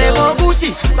head yo. Àrẹ̀mọ Gucci,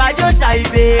 Bàjọ́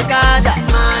ṣàìbè kádà.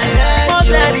 My head yo.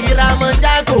 Mọ́tẹ́rì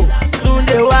Ramonjago,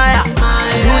 Túndé wáyà.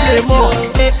 My head yo.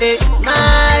 Túndé mọ́,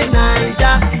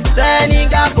 Naija,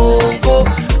 Senegal, Congo,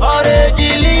 Orange,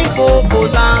 Limpopo,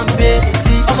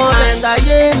 Zambezi. Ọmọ ẹ̀ńdà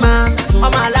yé máa sùn.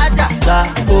 Ọmọ alájà gbà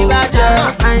kó jẹ́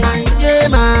àyìn yé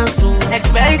máa sùn.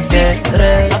 Expensive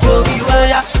rẹ̀ jóbi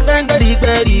wáyà.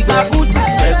 Gbẹ̀ngbẹ̀rìgbẹ̀rìgbẹ̀. Sakuti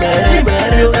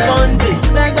gbẹ̀gbẹ̀rẹ̀gbẹ̀rẹ̀ Sunday.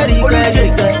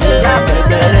 Gbẹ̀ngbẹ̀rìgbẹ̀rìgbẹ̀.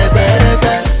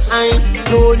 Gbẹ̀gbẹ̀rẹ̀gbẹ̀rẹ̀gbẹ̀. Àyìn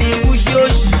lóní Gucci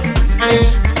òṣì. Àyìn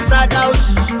Prada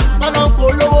òṣì. Tọ́nà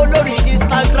polówó lórí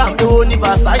Instagram lóní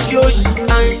Versace òṣì.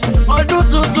 Àyìn ọdún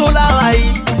tuntun láwa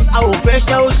yìí. A ò fẹ́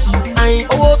ṣẹ́ òṣì. Àyìn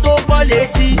owó tó pọ̀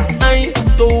létí. Àyìn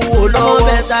tó wò lọ́wọ́. Ọmọ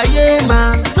bẹ̀ta yé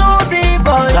máa sún tí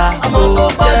bọ̀. Ọmọ tó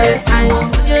pọ̀ létí. Àyìn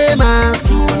yé máa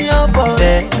sún ní ọ̀bọ̀.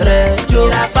 Bẹ̀rẹ̀ jó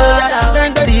bóyá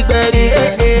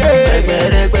gbẹ̀ngbẹ̀rìgbẹ̀rìgbẹ̀.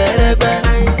 Gbẹ̀gbẹ̀rẹ̀gbẹ̀rẹ̀gbẹ̀.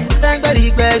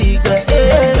 Gbẹ̀ngbẹ̀rìgbẹ̀rìgbẹ̀.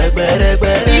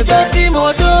 Gbẹ̀gbẹ̀rẹ̀gbẹ̀rẹ̀gbẹ̀. Ijó tí mo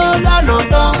jó lọ́nà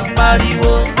tán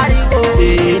pariwo.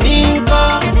 Èní ń kọ́,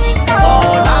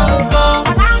 ọ̀la ń kọ́,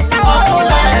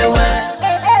 ọ̀túnla ẹ̀wẹ̀.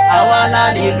 Àwa la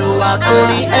nílò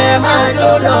àtòrí ẹ máa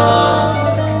jó lọ.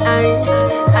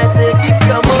 I say keep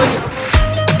your money.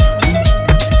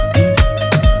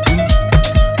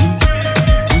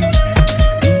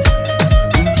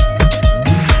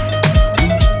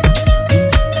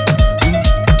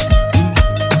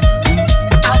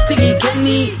 Acting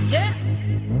Kenny,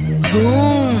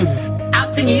 boom.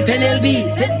 Acting PNLB,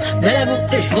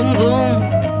 Belagoute, boom boom.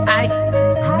 I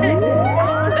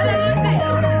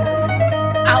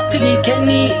Acting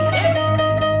Kenny,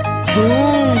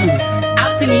 boom.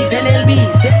 Acting PNLB,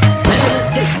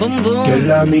 Belagoute, boom boom.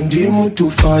 Girl, I'm in the mood to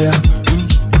fire,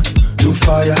 to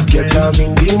fire. Girl, I'm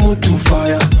in the mood to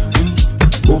fire,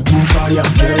 open fire.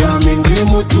 Girl, I'm in the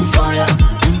mood to fire,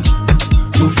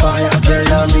 to fire.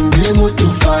 Girl, I'm in the mood to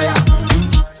fire,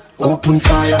 open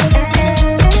fire.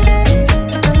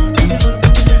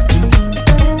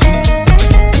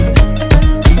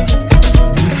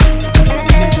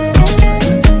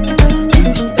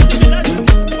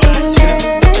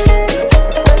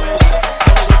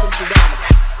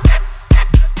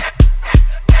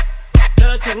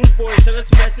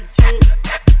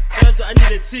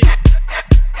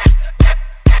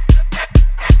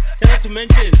 To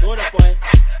Memphis, what up, boy?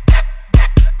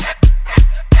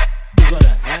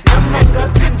 Namanga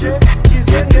sinje,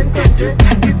 kizenge nje,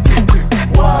 itikwe,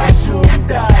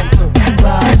 washumtanto,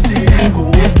 sashi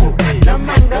skupo.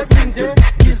 Namanga sinje,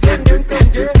 kizenge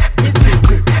nje,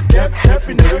 itikwe, tap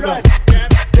in the run,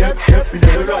 tap in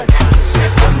the run.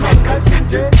 Namanga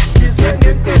sinje,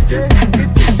 kizenge nje,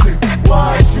 itikwe,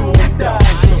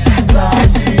 washumtanto,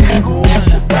 sashi skupo.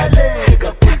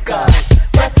 Balega kulka,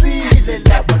 basile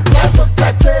laba,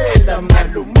 basothatela.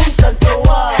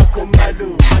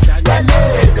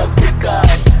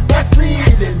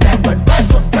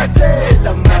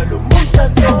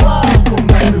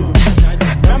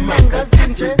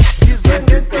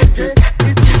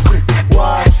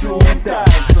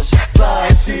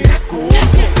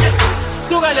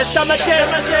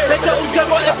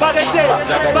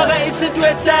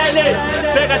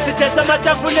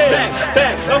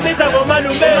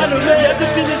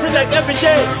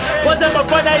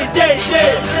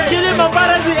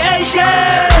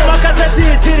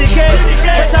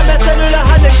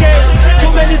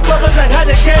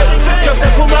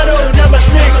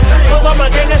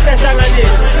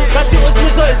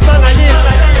 it's manganese.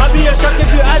 I'll be a shock if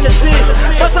you understand.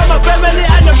 Cause I'm a family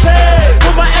and a pay.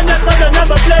 Put my M on the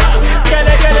number plate. Get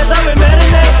it, I'm a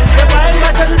marinade. The buying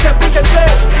machine is a big and play.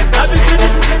 I'll be good,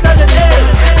 this is standard A.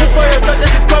 Good for your thought,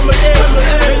 this is common A.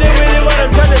 Really what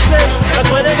I'm trying to say. Like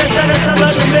when I get started, I'm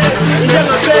out of bed. You get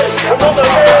my bed, I'm on my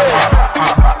bed.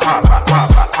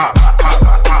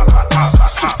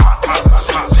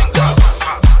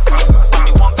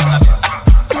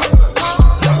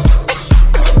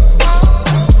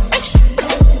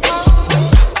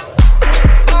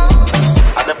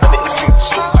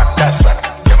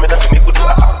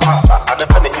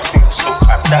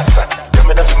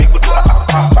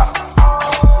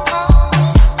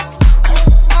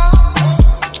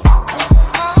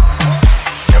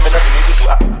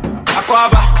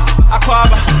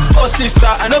 Sister,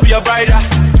 I know be your brider.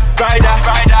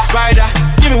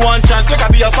 Give me one chance, make I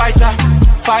be your fighter,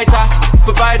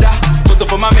 provider. Toto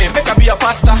for my man, make I be your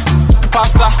pasta.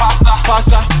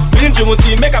 Billing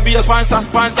Jumuti, make I be your sponsor.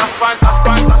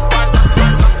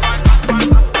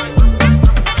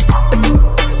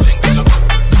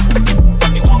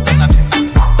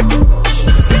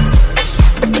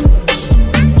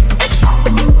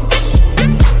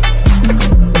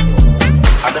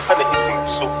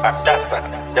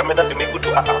 Yamena do me good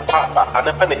to papa, and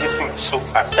a penny is so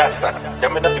that's not.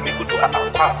 Yamena do me good to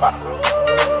papa.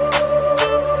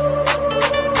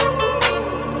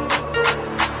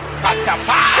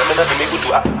 Yamena do me good to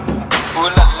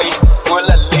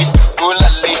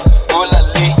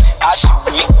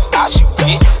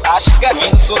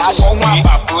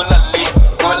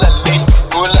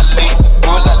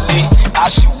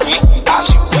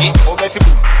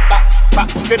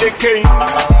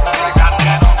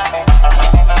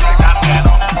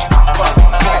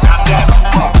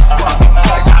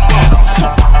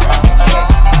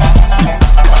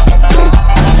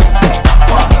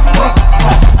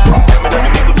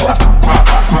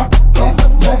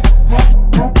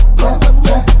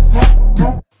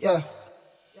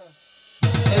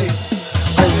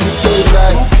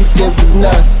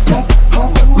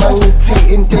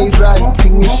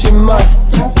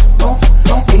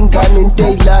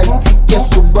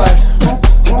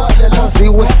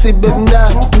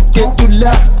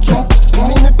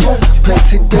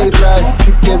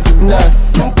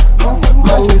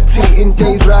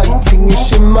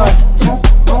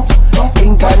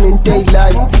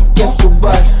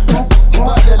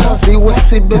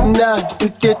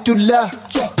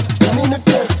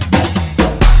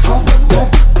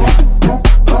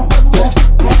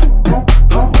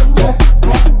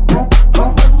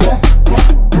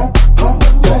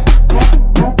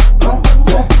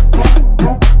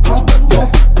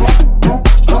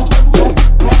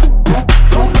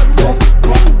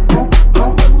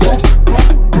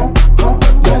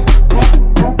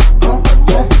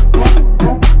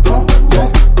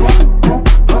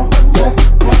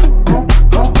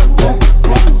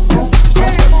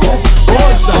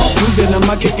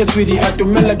Sweetie, I to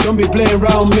Mela, don't be playing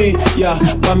around me. Yeah,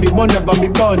 Bambi Bonda, Bambi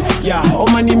Bond. Yeah, all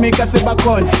money make us a back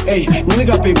on. Hey,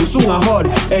 nigga pay Busunga hard.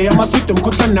 Hey, I'm a sweet them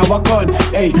kutan na wakon.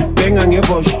 Hey, bang on your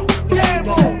bush.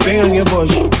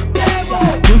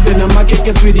 Using a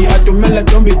market, sweetie, I to Mela,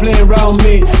 don't be playing around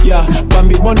me. Yeah,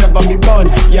 Bambi Bonda, Bambi Bond.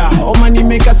 Yeah, all money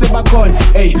make us a back on.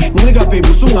 Hey, nigga pay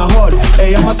Busunga hard.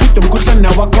 Hey, I'm a sweet them kutan na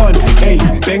wakon. Hey,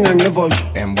 bang on your bush.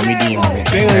 Bang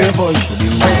on your bush.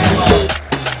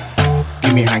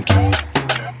 Give me hanky,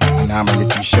 and I'm on the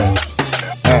t-shirts.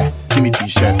 Hey, give me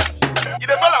t-shirts.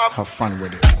 Have fun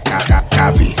with it.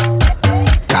 Coffee.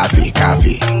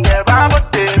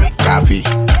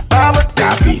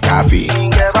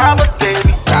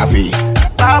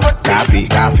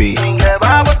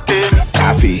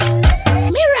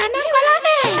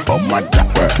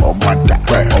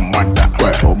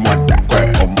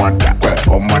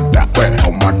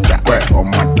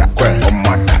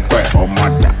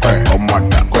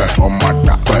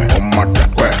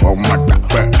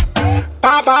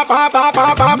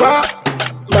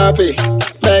 Mafi,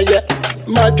 meye,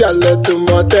 majale tu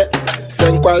mote,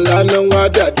 senkwala no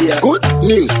wadadia. Good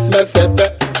news, mesepe,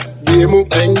 bimu,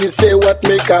 and you say what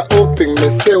make her open, me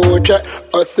say ocha,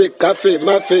 or say cafe,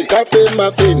 mafi,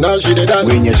 now she did that.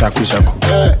 When you shaku,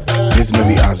 this no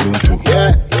be Azunto,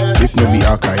 this no be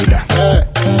Al Qaeda,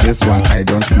 this one I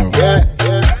don't know.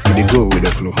 We go with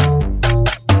the flow,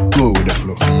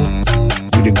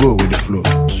 we go with the flow.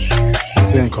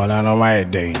 Sing calling on my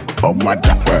day. Oh my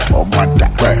da, oh my da,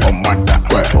 oh my da, oh my da,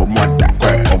 oh my da,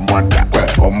 oh my da,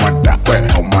 oh my da, oh my da,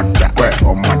 oh my da, oh my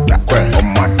da,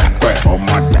 oh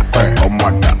my da, oh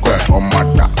my da, oh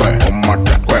my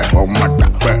da, oh my da.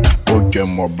 Oje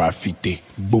mo ba fite,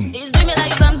 boom. It's doing me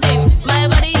like something. My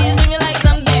body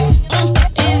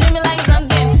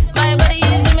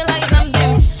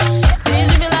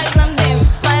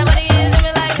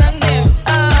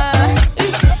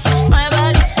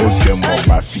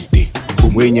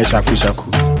get shaku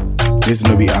shaku. This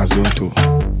no be Azonto.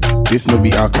 This no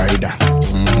be Al Qaeda.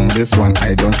 This one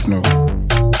I don't know.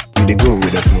 We dey go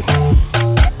with the flow.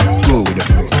 Go with the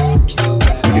flow.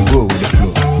 We dey go with the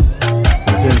flow.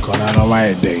 The same corner on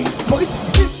my day.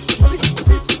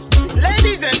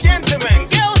 Ladies and gentlemen,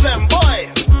 girls and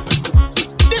boys,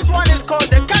 this one is called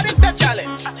the Character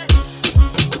Challenge.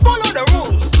 Follow the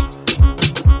rules.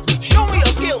 Show me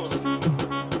your skills.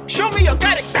 Show me your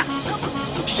character.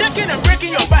 Shaking and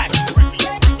breaking your back.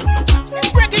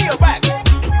 Breaking your back.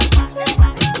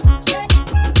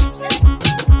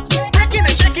 Breaking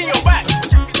and shaking your back.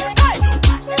 Hey,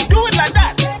 do it like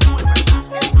that.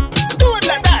 Do it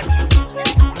like that.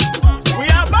 We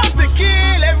are about to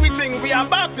kill everything. We are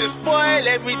about to spoil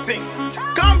everything.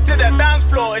 Come to the dance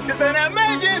floor. It is an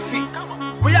emergency.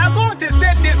 We are going to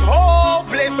set this whole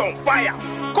place on fire.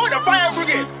 Call the fire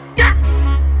brigade.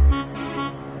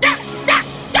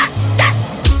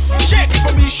 Shake it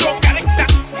for me, show character.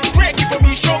 Break it for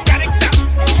me, show character.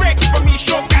 Break it for me,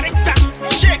 show character.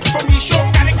 Shake it for me, show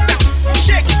character.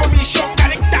 Shake it for me, show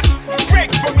character.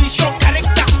 Break it for me, show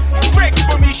character. Break it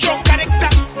for me, show character.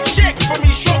 Shake it for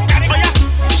me, show character. Oh yeah,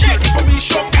 shake it for me,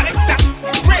 show character.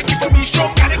 Break it for me, show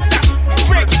character.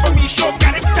 Break it for me, show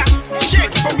character.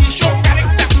 Shake it for me, show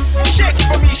character. Shake it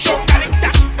for me, show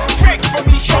character. Break it for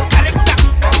me, show character.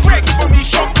 Break it for me,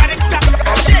 show character.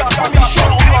 Shake it for me,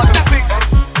 show character.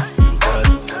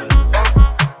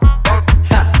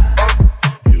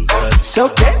 It's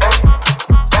okay.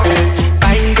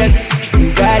 Fine girl,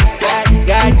 you got it,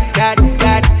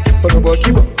 got it.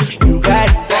 Borobokibo, you got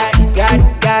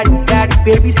it, got it.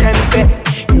 Baby, send me back.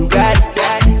 You got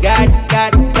it,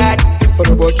 got it.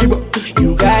 Borobokibo,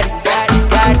 you got it,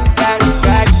 got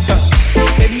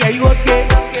it. Baby, are you okay?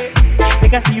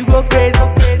 Make I see you go crazy.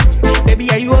 Baby,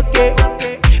 are you okay?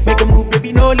 Make a move,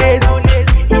 baby, no lazy.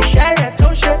 You shy,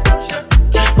 don't shy.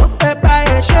 Don't fair by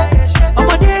a shot. I'm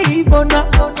a day, you wanna.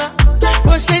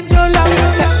 Change your love,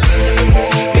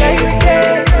 yeah, you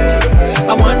care.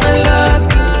 I wanna love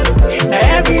you,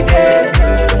 now every day.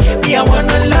 Me, I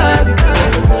wanna love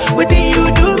you. Within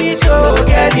you do me so,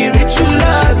 get the rich you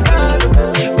love.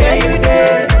 Yeah, you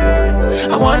there.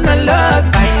 I wanna love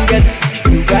you. Fine girl,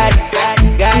 you got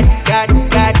it,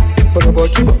 got it.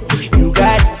 Borobokibo, you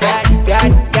got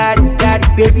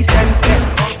it, baby, send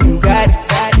it. You got it,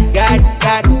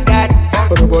 got it.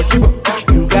 Borobokibo,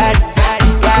 you got it.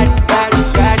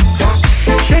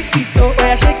 Shake it, oh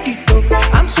yeah, shake it,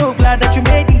 oh. I'm so glad that you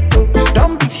made it, oh.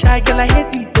 Don't be shy, girl, I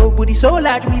hate it, oh. Booty so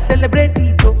large, we celebrate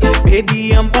it, oh.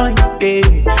 Baby, I'm point, eh.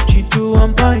 She too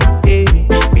on point, eh.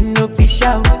 We no fish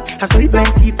out, I story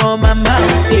plenty for my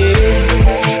mouth,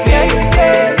 eh. Yeah, you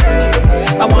there.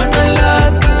 I wanna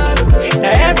love you,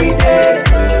 now every day.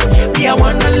 Me, I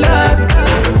wanna love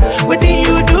you. Within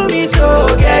you do me so,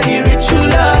 get it rich, you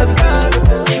love.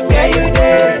 Yeah, you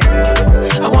there.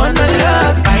 I wanna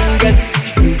love you, fine girl.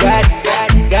 You got it.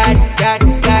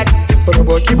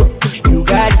 Borobokibo, you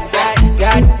got it.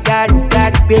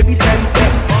 Baby, send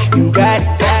it. You got it.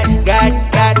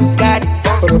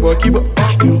 Borobokibo,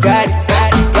 you got it.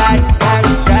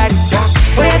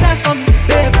 Oh yeah, dance for me,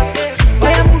 baby. Oh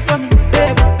yeah, move for me,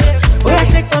 baby. Oh yeah,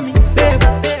 shake for me, baby.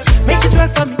 Make it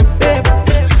work for me, baby.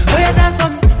 Oh yeah, dance for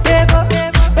me, baby.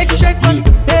 Make it shake for me,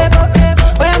 baby.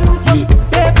 Oh yeah, move for me,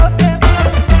 baby.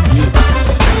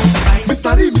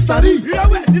 Mystery.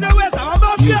 You know where's our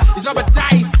mafia? It's over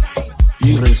dice.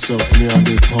 Brace up me on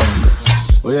the ponders.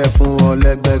 Oh yeah, fún wọn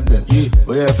lẹ́gbẹ̀gbẹ̀.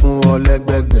 Oh yeah, fún wọn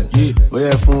lẹ́gbẹ̀gbẹ̀. Oh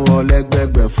yeah, fún wọn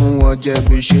lẹ́gbẹ̀gbẹ̀. Fún wọn jẹ́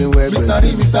bí ṣe ń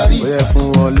wẹ́gbẹ̀. Mystery. Oh yeah, fún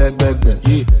wọn lẹ́gbẹ̀gbẹ̀.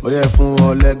 Oh yeah, fún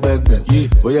wọn lẹ́gbẹ̀gbẹ̀.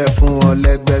 Oh yeah, fún wọn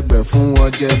lẹ́gbẹ̀gbẹ̀. Fún wọn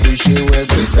jẹ́ bí ṣe ń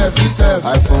wẹ́gbẹ̀.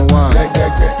 iPhone 1,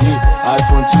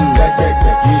 iPhone 2,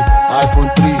 iPhone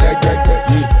 3,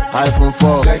 iPhone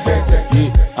 4,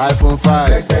 iPhone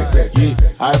 5,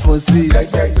 iPhone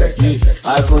 6,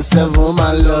 iPhone 7,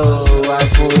 my love,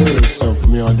 iPhone 8. Stuff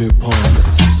me on the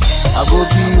ponders. I go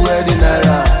be wedding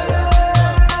naira.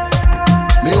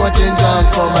 Me want change on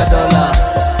for my dollar.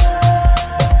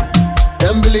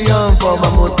 10 billion for my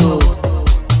moto.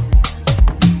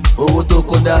 Owó tó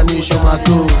kó dání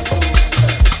ṣomato.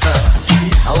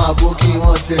 Àwọn àbókí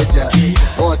wọn tẹjà,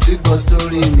 wọn ti gbọ́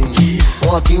sórí ni,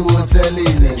 wọn kì í wo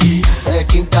tẹ́lẹ̀ ni, ẹ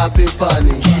kì í ta pépà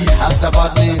ni. Ask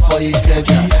about me for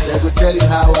Ikeja, they go tell you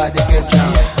how I dey get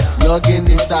down. Log in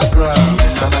Instagram,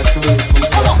 na my story full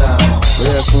for town. Ó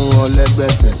yẹ fún wọn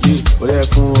lẹ́gbẹ̀gbẹ̀, ó yẹ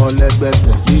fún wọn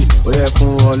lẹ́gbẹ̀gbẹ̀, ó yẹ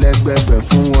fún wọn lẹ́gbẹ̀gbẹ̀,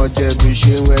 fún wọn jẹ́ bí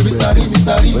ṣe ń wẹ́gbẹ̀.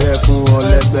 Ó yẹ fún wọn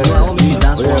lẹ́gbẹ̀gbẹ̀,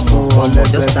 ó yẹ fún wọn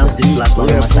just dance this last one.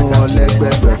 Yeah, fún wọn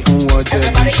lẹ́gbẹ̀gbẹ̀, fún wọn jẹ́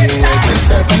bí ṣe wọ́n jẹ́.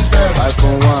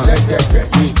 iPhone 1,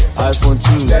 iPhone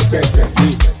 2,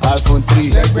 iPhone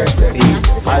 3,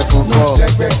 iPhone 4,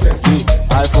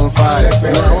 iPhone 5,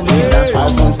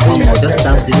 iPhone 6. Just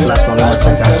dance this last one.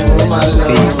 iPhone 7, my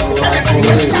love. iPhone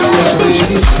 8.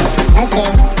 Okay,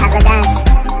 I go dance.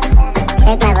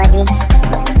 Shake my body.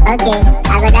 Okay,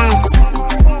 I go dance.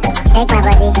 Shake my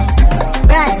body.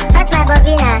 Bros, touch my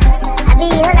body now. I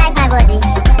mean, you like my body.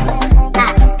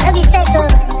 Ah, don't be fake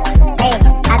though. Hey,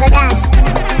 I go dance.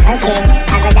 Okay,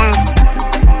 I go dance.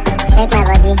 Shake my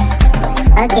body.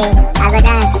 Okay, I go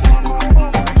dance.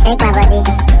 Shake my body.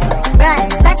 Bros,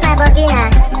 touch my body now.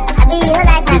 I mean, you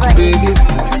like my body.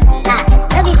 Ah,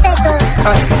 don't be fake though.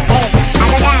 Hey, I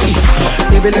go dance.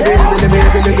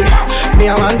 Me I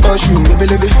want touch you,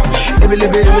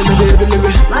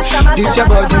 this your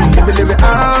body,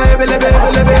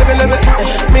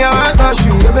 me I want touch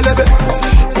you,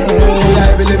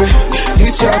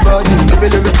 this your body,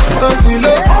 don't feel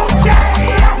it.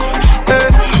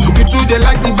 You two they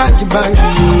like the banky,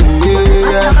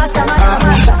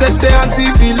 say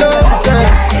auntie feel it.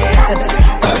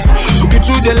 You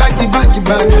two they like the banky,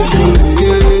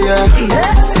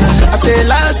 I say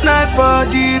last night for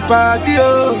the party,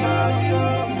 oh.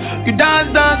 You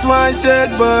dance, one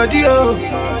shake body, oh.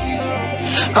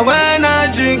 And when I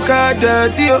drink a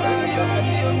dirty, oh,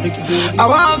 I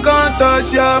won't go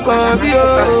touch your body, oh.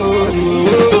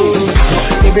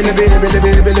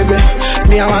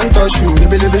 Me I want touch you,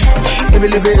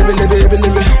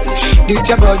 this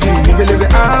your body,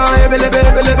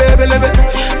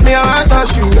 me I want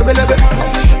touch you,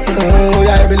 oh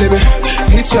yeah,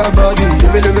 this your body,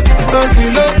 don't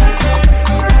feel it.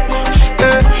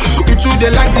 You two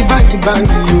they like the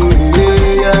bangy,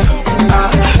 yeah.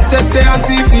 Say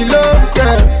auntie feel love,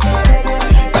 yeah.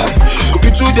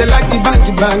 You two they like the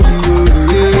bangy,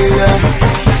 yeah.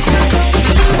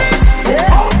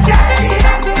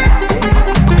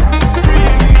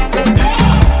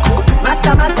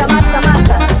 Master.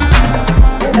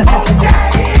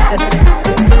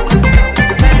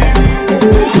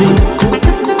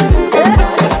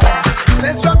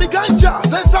 Sesame ganja.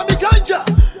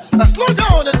 Slow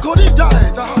down and go in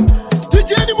diet. DJ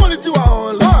any money to our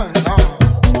online.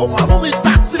 Oh, my mom is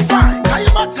taxify. I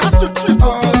am a castle trip.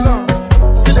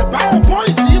 Feel a power boy,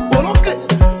 see, but okay.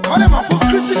 Call them up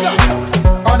critical.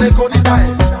 On a go in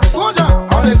diet. Slow down.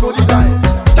 On a go in diet.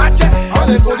 Touch it. On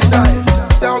a go in diet.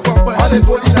 Tell go on a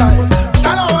go in diet.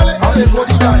 Shadow on a go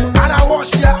in diet. And I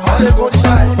wash ya. On a go in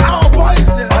diet. Our boys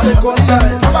here. On a go in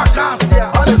diet. I'm a cast here.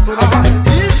 On a go in diet.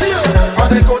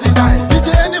 On a go in diet. DJ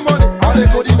any money. On a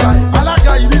go in diet.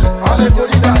 Alaga Ibil. On a go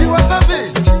in diet. Tiwa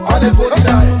Savage. On a go in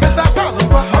diet. Mr.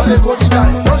 Sazwa. On a go in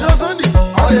diet. Roger Sunday.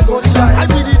 On a go in diet. I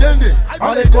did it Dende.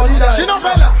 On a go in diet. She no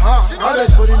bella. On a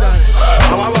go in diet.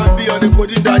 I want be on a go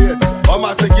in diet. All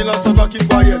my secular so keep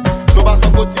quiet. So ba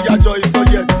support ya joy is not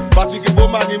yet. Patrick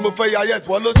Bowman ni mo fẹ́ ya yet.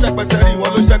 Wọ́n ló ṣẹ́pẹ́ tẹ́rì,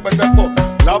 wọ́n ló ṣẹ́pẹ́ tẹ́pọ̀.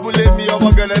 Lábúlé mi ọmọ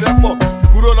gẹ̀lẹ́dẹ́ pọ̀.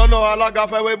 Kúrò lọ́nà alága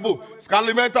fẹ́ wé bò.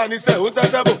 Scalimenta ní sẹ́, ó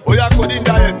tẹ́tẹ́ bò. Ó yá coding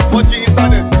diet, watching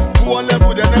internet. Fún wọn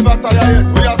level, they never tire yet.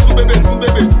 Ó yá sún bébè,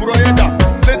 kúrò yẹn dà.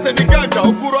 Sẹ́sẹ́ ní gànjà,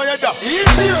 ó kúrò yẹn dà.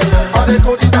 On a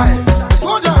go diet.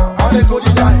 Slow down. On a go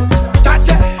diet. Touch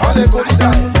it. On a go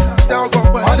diet. Tell go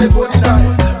on a go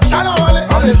diet. Shadow on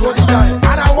a go diet.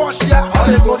 And I wash ya. On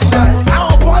a go diet.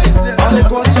 Our boys here. On a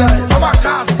go diet. I'm a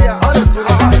cast here. On a go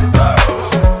diet.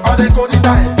 On a go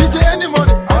diet. DJ any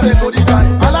money. On a go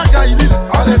diet. Alaga Ibil.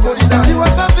 On a go diet. Tiwa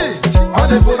Savage.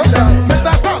 On a go diet.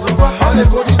 Mr. Sazwa. On a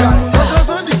go diet. Roger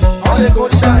Sunday. On a go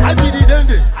diet. I did it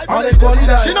Dende. On a go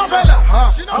diet. She no bella.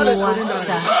 On a go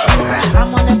diet.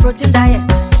 I'm on a protein diet.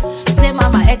 Slay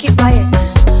mama, keep quiet.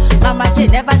 Mama J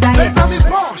never diet.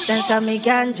 Sesame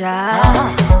ganja.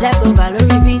 Let go value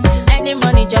repeat. Any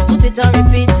money just put it on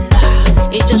repeat.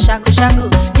 It just shaku shaku.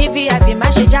 Nivi I be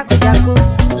mashi jaku jaku.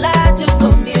 La tu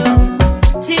komio.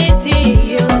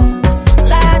 Titi yo.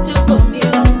 La tu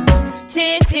komio.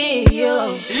 Titi yo.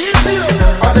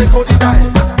 On a go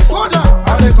diet. Slow down.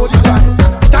 On a go diet.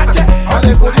 Touch it. On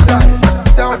a go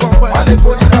diet. Tell go on a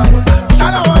go diet.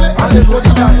 Shadow on a go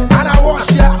diet. And I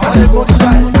wash ya. On a go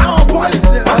diet. Our boys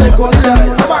here. On a go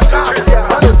diet. I'm a cast here.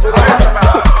 On a go diet.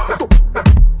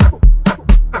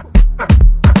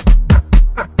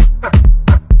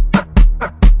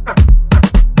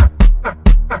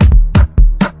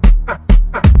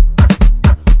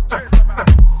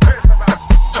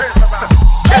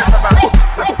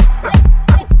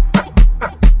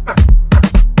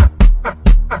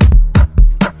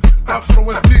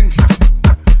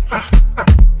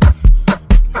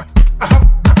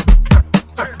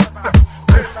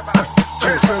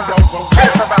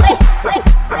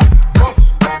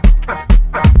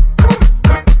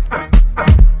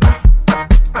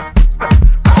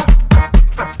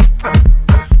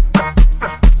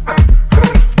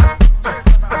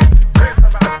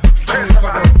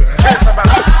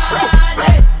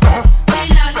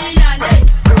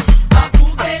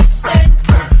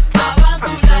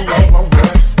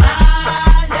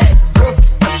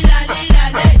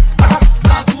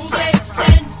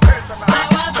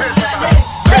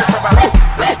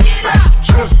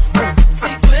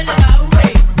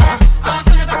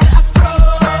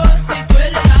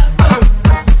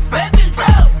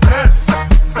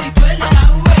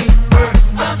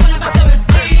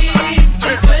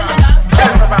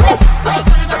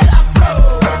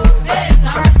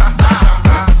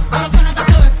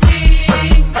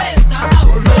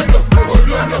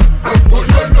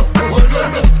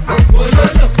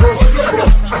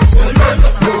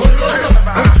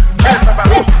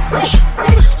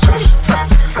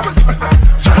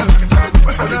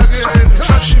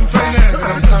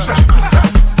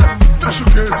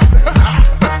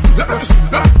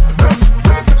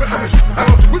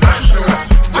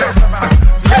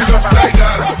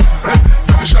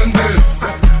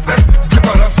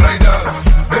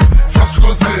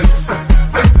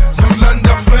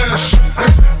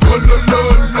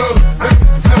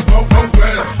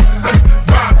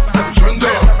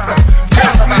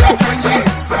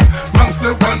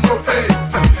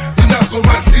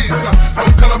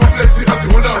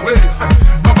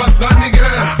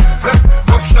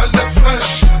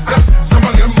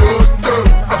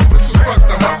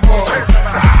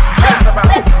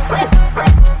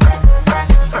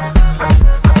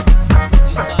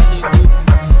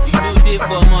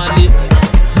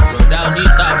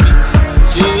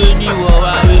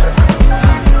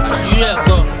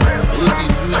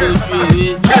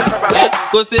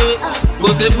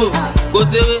 sébo, go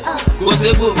séwé, go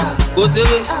sébo, go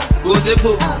séwé, go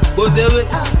sébo, go séwé,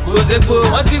 go sébo.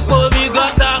 Wọ́n ti po mi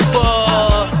gọ́tà pọ̀,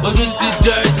 ojú ti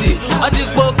dirty. Wọ́n ti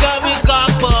po chemical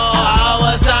pọ̀,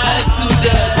 àwọn science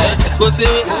students. Go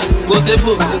séwé, go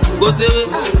sébo, go séwé,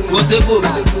 go sébo,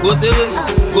 go séwé,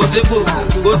 go sébo,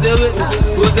 go séwé,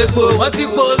 go sébo. Wọ́n ti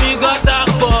po mi gọ́tà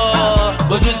pọ̀,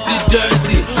 ojú ti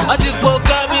dirty. Wọ́n ti po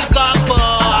chemical pọ̀,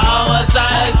 àwọn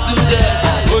science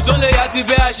students. Òṣòlè yà ti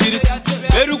bẹ́ àṣírí tú,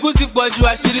 eruku ti pọ̀ ju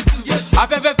àṣírí tú.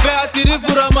 Afẹ́fẹ́ fẹ́ àti rí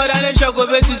fúnra ọmọdé alẹ́ ṣọ́kò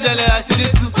bẹ́ẹ̀ ti ṣẹlẹ̀ àṣírí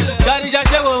tú. Kádìjà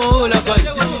ṣẹ́wọ̀ òun lọ́kọ̀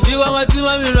yìí, ìwọ ọmọ tí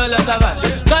wọ́n mi rán lọ sábà.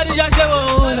 Kádìjà ṣẹ́wọ̀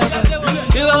òun lọ́kọ̀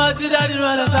yìí, ìwọ ọmọ tí dáàdì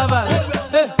rán lọ sábà.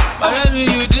 Ọ̀rẹ́ mi,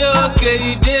 you dey okay,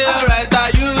 you dey alright, are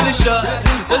you really sure?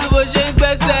 Olúbo ṣe ń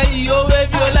gbẹ́sẹ̀ yìí, owó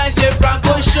ebi ó láì ṣe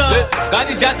franco ṣan.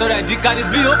 Kádìjà sọ̀rọ̀ ẹ̀dí kárí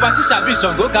bí ó fa ṣíṣà bí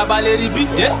Ṣàngó kabalẹ̀ rí bí.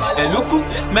 Ẹ̀lúkú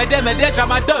mẹ́dẹ́mẹ́dẹ́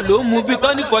tramadol ló ń mu bí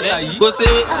tọ́ní kọta yìí. Kò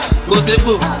séwé, kò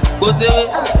ségbò, kò séwé,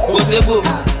 kò ségbò,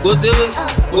 kò séwé,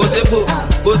 kò ségbò,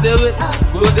 kò séwé,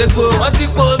 kò ségbò. Wọ́n ti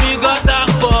po omi gọ́tà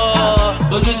pọ̀,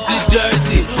 ojú ti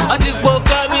dirty. Wọ́n ti po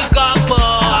kẹ́míkà pọ̀,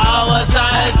 àwọn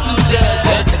science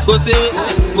students. Kò séwé,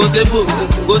 kò ségbò,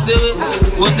 kò séwé,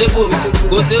 kò ségbò,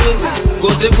 kò séwé, kò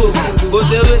ségbò, kò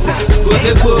séwé, kò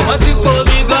ségbò. Wọ́n ti po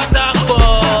omi gọ́tà pọ̀,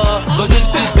 ojú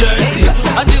ti dirty.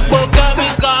 Wọ́n ti po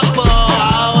kẹ́míkà pọ̀,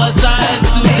 àwọn science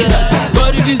students.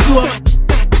 Body this woman.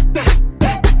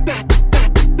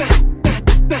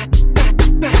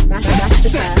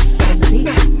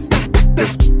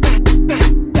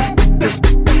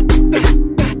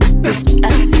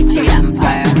 LCG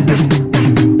Empire.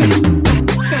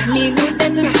 Niguse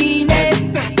tupine.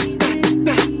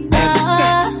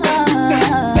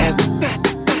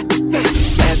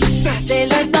 C'est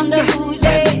le temps de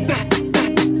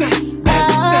bouger.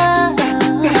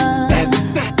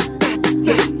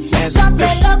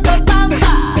 Chantez loco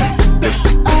bamba.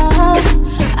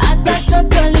 Adesso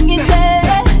colingite.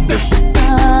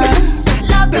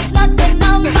 Love is not the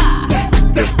number.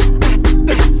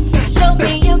 Show me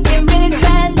you can really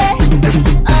spend it.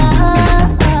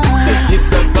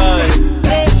 It's a vibe,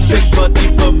 shake body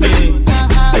for me.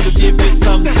 I will give you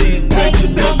something when you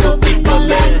know go fit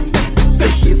collect.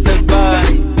 It's a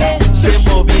vibe, shake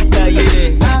more big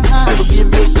cahier. I will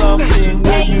give you something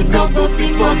when you know go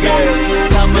fit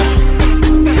forget. Summer,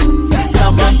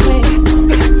 summer,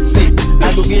 see,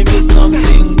 I will give you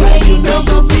something when you know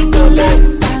go fit collect.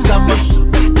 Summer,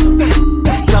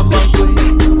 summer,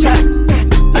 check.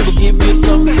 I will give you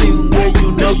something where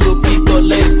you know go fit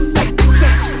collect.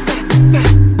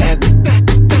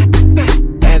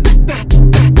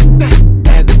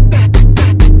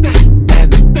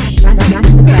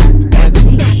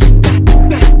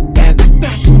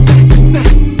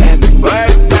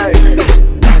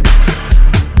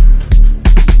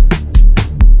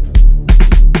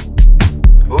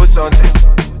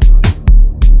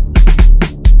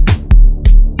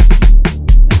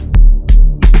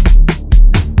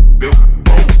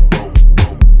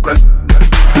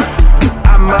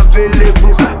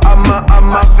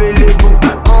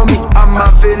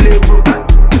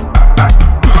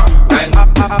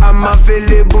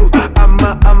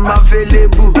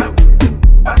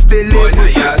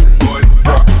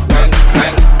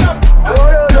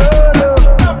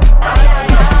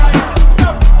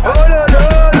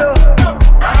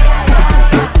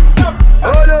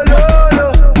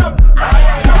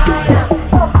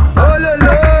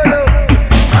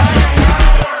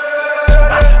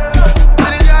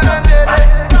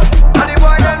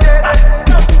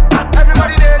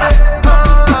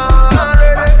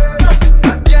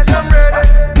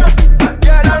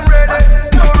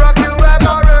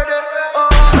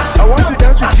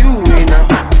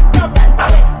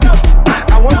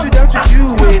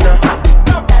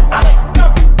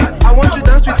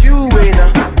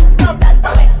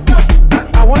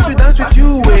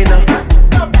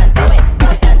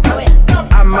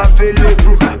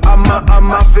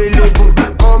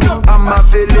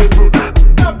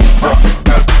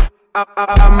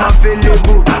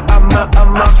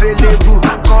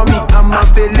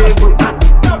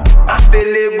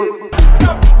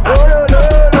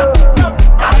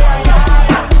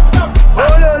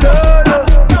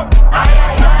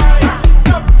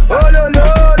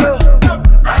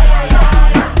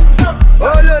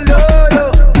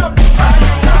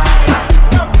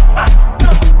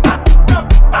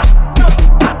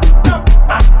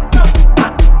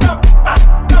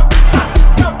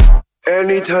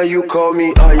 Anytime you call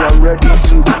me, I am ready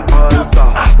to answer.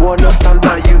 Wanna stand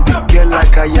by you, girl,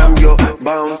 like I am your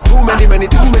bounce. Too many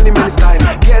style.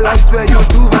 Girl, I swear you're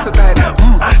too versatile.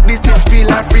 This is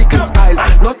real African style,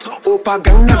 not Opa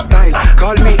Gangnam style.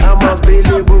 Call me, I'm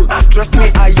available. Trust me,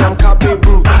 I am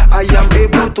capable. I am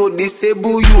able to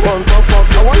disable you on top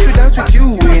of. I want to dance with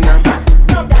you, Wayna.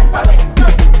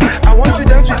 I want to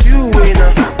dance with you,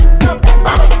 Wayna.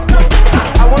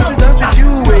 I want to dance with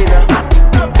you, Wayna.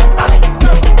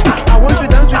 I want to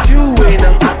dance with you, Wayna.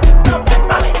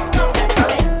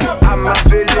 I'm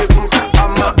available.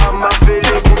 I'm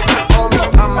available.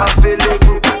 I'm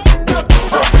available.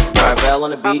 Marvel on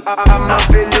the beat. I'm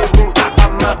available.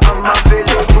 I'm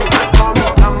available.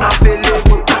 I'm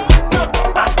available.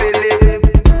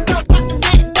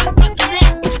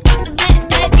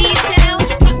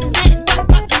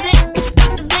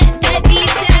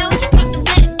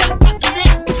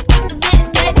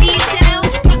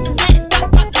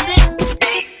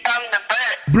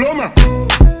 Bloma.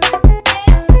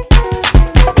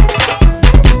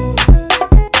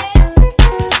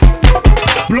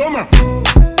 Bloma.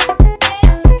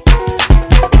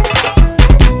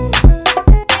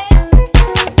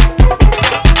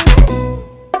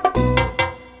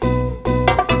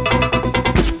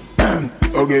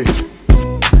 Okay.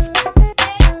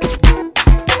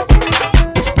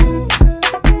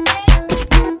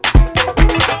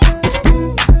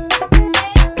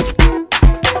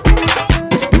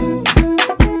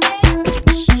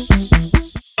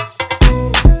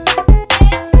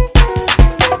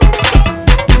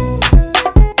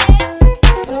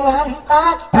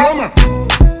 Bloma.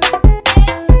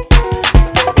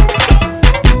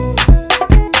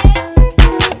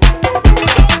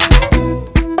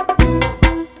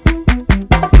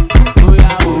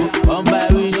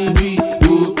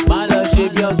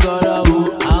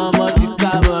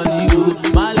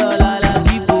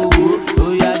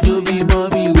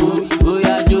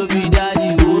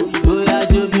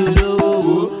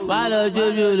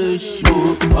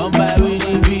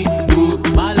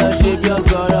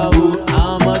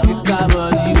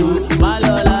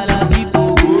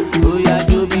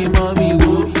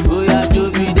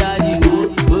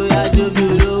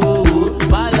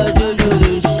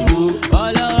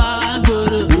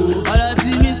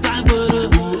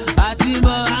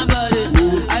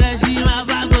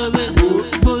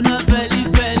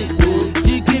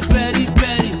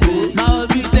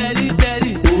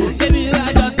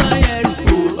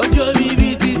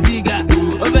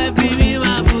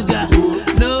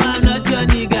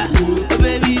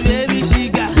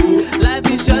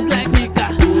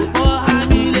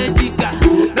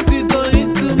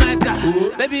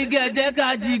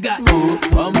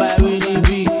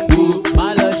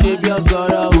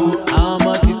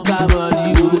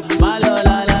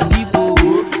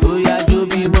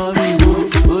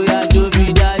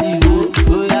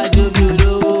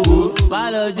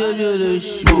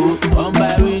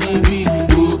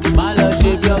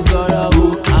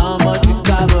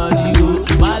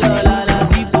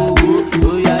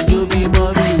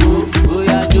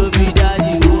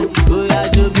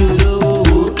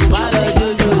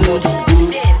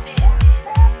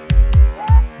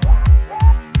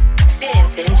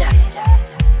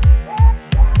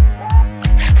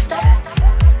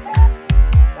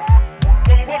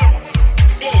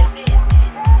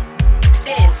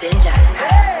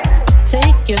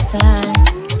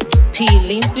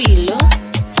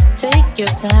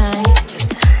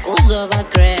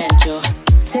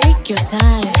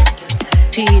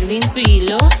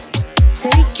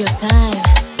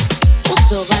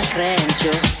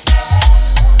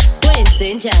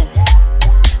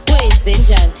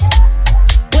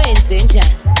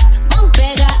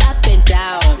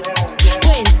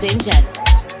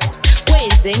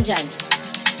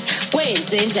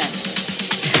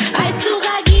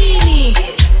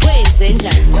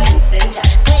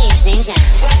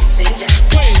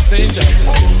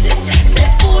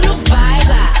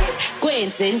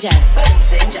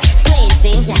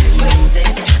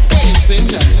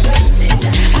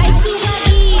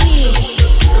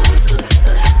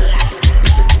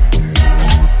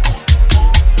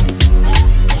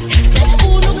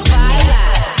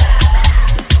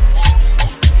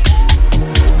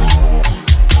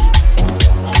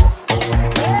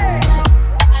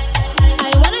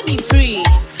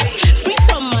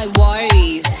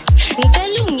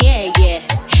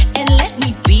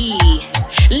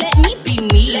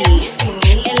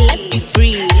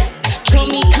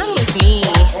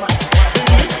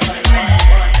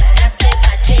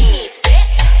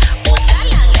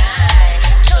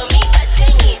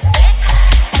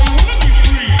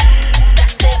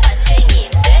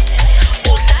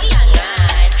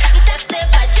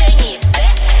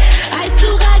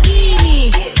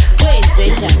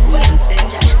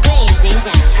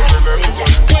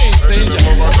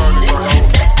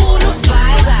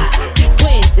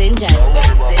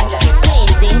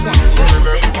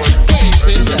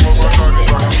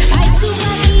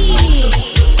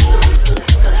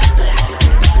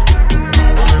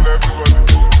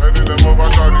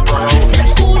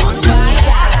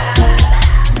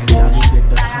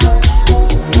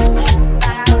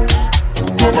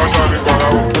 bá ṣàlì bàrà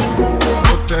o.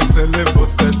 Ó tẹ̀sẹ̀lé,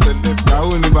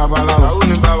 yahoo ni babaláwo.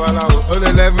 Ó lè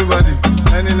lẹ́ everybody,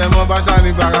 ẹni lẹ́mọ́ bá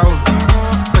ṣàlì bàrà o.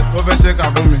 Ó fẹ́ ṣe kà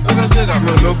fún mi, mi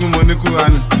ò lógún mo ní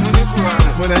Kúránì.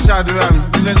 Mo lè ṣàdúrà mi,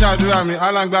 bí ṣe ṣàdúrà mi,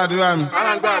 aláǹgbàdúrà mi.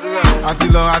 Àti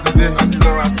lọ àti dé,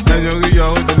 lẹ́yìn orí yọ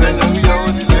ó dilé.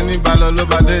 Ẹni bá lọ ló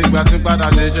bá dé, ìgbà tí padà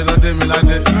dé, ṣe ló dé mi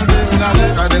ládé.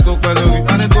 Kádé kó pẹ́ lórí,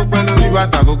 kí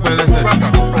bàtà kó pẹ́ lẹ́sẹ̀.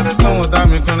 Sọ́wọ́n dá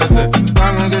mi kán lẹ́sẹ̀,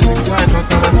 bámi lè ti gbá ìkan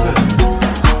kán lẹ́sẹ̀.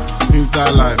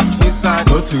 Inside life,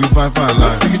 no to be five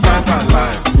life.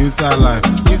 Inside life,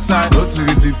 no to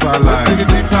be deeper life.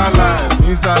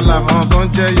 Inside life, àwọn kan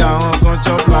jẹ́ ya, àwọn kan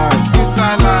chop life.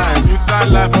 Inside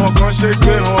life, àwọn kan ṣe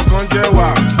gbé, àwọn kan jẹ́ wà.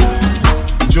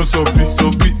 Josopi,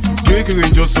 kékeré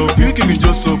Josopi.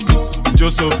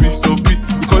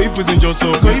 Ikọ̀ ìpèsè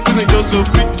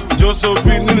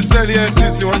Josopi. Nínú sẹ́ẹ̀lì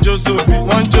NCC, wọ́n Josopi.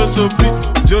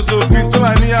 Tó wà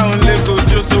níyàwó lẹ́kọ̀ọ́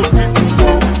Josopi.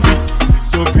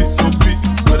 Sopi.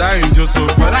 But I ain't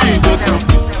Josopi.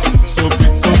 Sopi.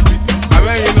 I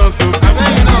bet you know Sopi.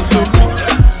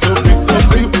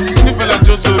 Sopi. Fella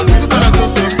Josopi.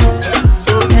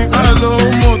 Sopi. I don't know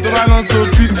more, I know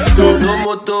Sopi. No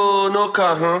moto, no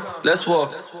car, huh? Let's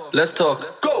walk, let's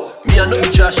talk. Go! Me, I know be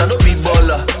trash, I know be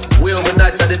baller. Way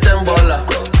overnight at the 10 baller.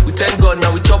 We thank God,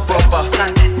 now we chop proper.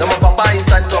 Now my papa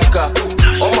inside talker.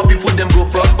 All my people, them go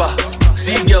prosper.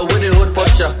 See girl with the hold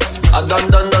posture. I done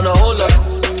a whole lot.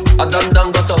 I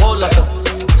done got a whole lot.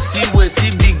 See way,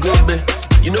 see big go, babe.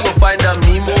 You know go find that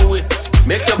me more way.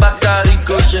 Make your back carry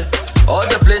ricochet. All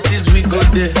the places we go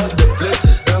there.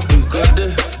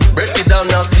 Break it down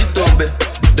now, see Tobe.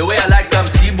 The way I like them,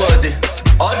 see body.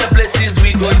 All the places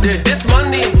we go there. This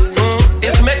money,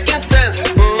 it's making sense.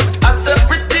 I said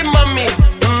pretty mommy,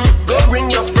 go bring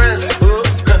your friends.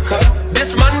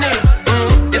 This money,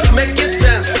 it's making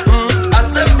sense. I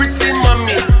said pretty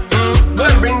mommy, go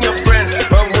and bring your friends.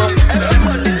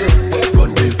 Everybody go.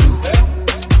 Rendezvous.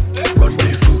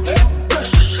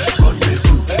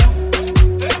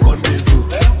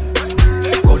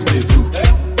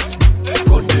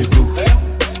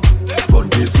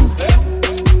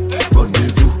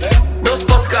 No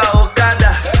sports car,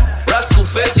 Okada. Rascal,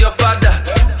 face your father.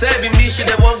 Tell me she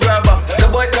the one grabber. The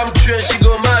boy come true and she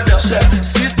go mad.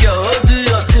 Sweet girl, oh do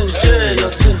your thing, share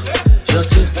your thing.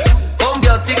 Home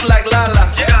girl tick like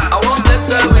Lala. I want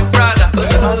bless her with Prada.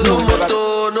 No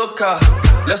moto, no car.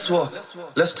 Let's walk,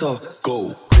 let's talk.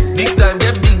 Go. Big time,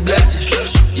 get big blessing.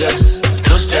 Yes,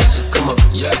 no stressing, come on.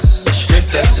 Yes, straight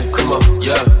flexing, come on.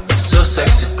 Yeah, so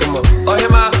sexy, come on. Oh, hey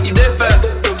ma, you did fast.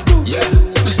 Yeah,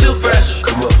 we still fresh,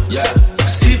 come on. Yeah,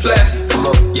 see flex, come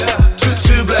on. Yeah,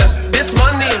 too blessed. This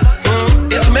money,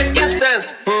 it's making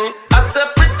sense. I said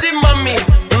pretty mommy,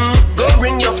 go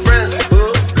bring your friends.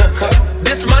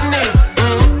 This money,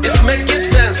 it's making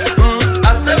sense.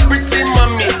 I said pretty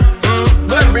mommy,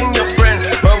 go and bring your friends.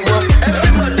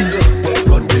 Everybody go.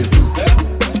 Rendezvous.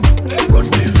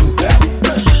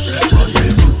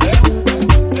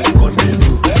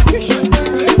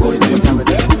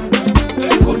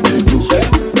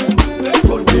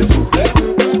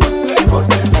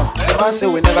 Man say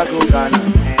we never go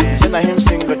Ghana. Say na him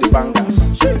sing the bangers.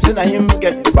 Say na him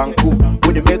get the banku.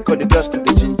 We dey make all the girls to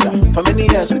the ginger. For many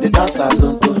years we dey dance our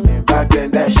zonto. Back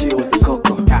then that shit was the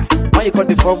coco. Now you call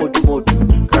the form of the mode.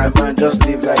 Crime man just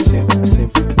live like simple.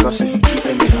 Because if you do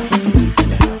anyhow,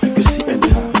 you can see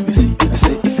anyhow. You see, I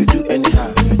say if you do anyhow,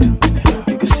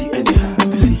 you can see anyhow.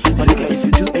 You see, my nigga, if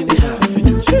you do anyhow,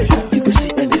 you can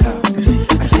see anyhow. You see,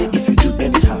 I say if you do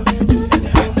anyhow, you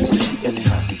can see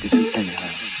anyhow. You can see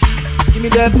anyhow. Give me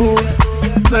that booze,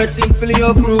 mercy, filling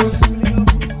your cruise.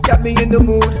 Got me in the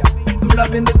mood, I'm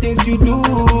loving the things you do.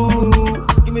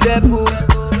 Give me that booze,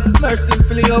 mercy,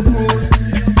 filling your cruise.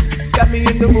 Got me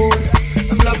in the mood,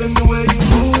 I'm loving the way you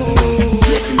move.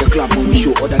 Yes, in the club when we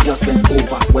show other girls bend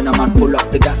over. When a man pull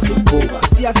up, the gas get over.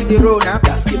 See, I see the road now,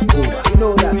 gas get over. You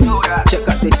know that. Check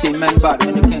out the team, man, bad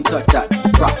when you can't touch that.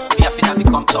 Bruh, me I finna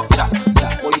become top chat.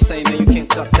 What you saying, man, you can't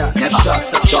touch that. Never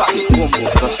shot it, one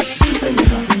more. Cause if you do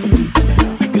anyhow,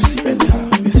 you can see anyhow.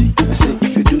 You see, I say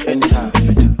if you do anyhow,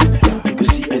 you can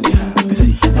see anyhow. You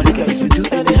see, my nigga, if you do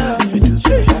anyhow,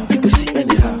 you can see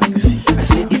anyhow. You see, I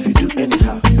say if you do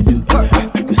anyhow,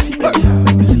 you can see anyhow.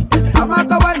 You can see anyhow. I'm out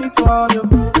the one is for you,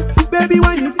 baby,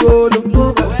 when you follow.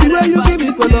 The way you give me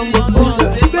Colombo,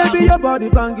 baby, your body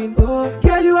banging.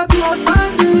 Yeah, you are too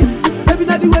outstanding. Baby,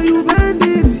 not the way you bend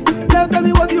it. Tell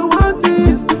me what you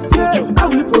wanting. Yeah, I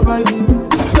will provide it.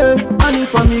 Hey, I need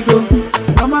for me go.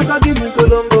 I'm out to give me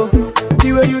Colombo.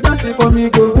 The way you dance it for me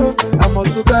go. I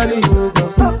must to carry you go.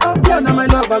 Yeah, now my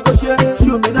love I go share.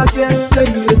 Show me not care. Say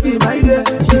you will see my day.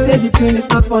 She said the thing is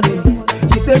not funny.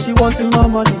 She said say she wanting more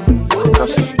money.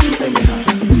 Cause if you do anyhow,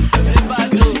 you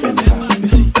can see anyhow, you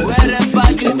see.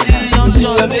 Wherever you see young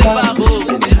John, say babo.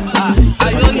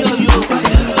 Ayo yo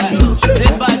yo,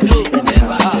 say bado.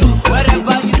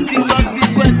 Wherever you see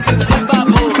consequences, say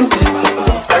babo.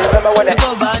 Tí kò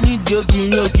bá ní jogi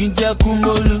ni òkì ń jẹ́ kú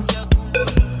mólú.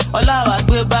 Ọláwà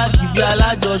gbé báàgì bí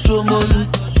alájọ Ṣómólú.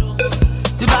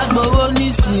 Tí bá gbowó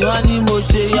nísìn wọ́n ní mo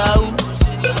ṣe yahoo.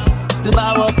 Tí bá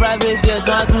wọ private jet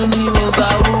wọ́n tún ní mo ga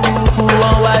wúwú.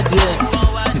 Wọ́n wá díẹ̀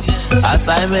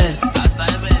assignment.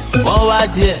 Wọ́n wá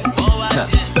díẹ̀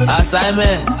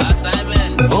assignment.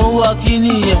 Ó ń wọ kí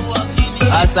nìyẹn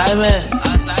assignment.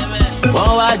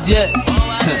 Wọ́n wá díẹ̀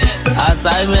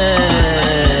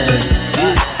assignment.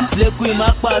 Slay queen ma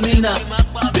pa mi na,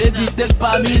 baby take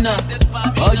pa mi na.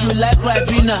 All you like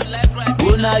Ribena,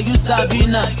 oh na you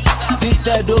Sabina.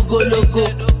 Fitted dogo logo,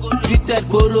 fitted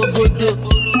borogodo.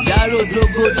 Yaro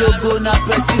dogo dogo na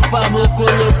pressing fam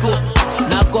okoloko.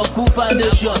 Na Koku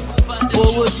Foundation,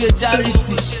 fowó ṣe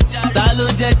charity. Ta ló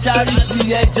jẹ́ charity,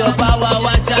 ẹjọba wa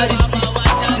wá charity.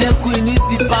 Slay queen ní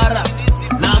ti para,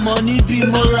 na money be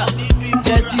mora.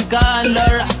 Jessica and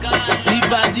Laura,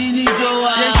 Ibadi ni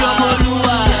Joa. Ṣé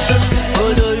Ṣómólúwa,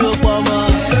 olórí ọpọmọ.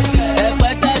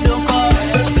 Ẹ̀pẹ́tẹ́ ló kọ́,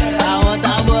 àwọn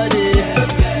tábọ̀dé.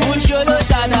 Múṣó ló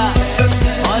ṣàdá,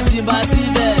 wọ́n ti bá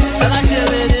síbẹ̀. Ẹ má ṣe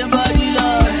wèrè bọ́dí lọ,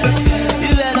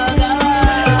 ibẹ̀ lọ́gá wá.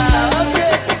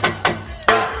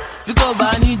 Tí kò bá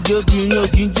ní jogi ni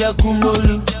òkì ń jẹ́ kú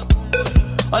mólú.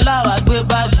 Ọláwà gbé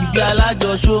báàgì bí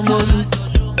alájọ Ṣómólú.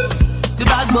 Tí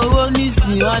bá gbowó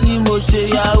nísìn wọ́n ní mo ṣe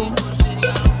yahoo.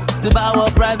 Tí bá wọ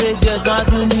private jet wọ́n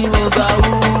tún ní mo ga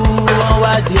wúwú. Wọ́n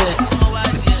wá díẹ̀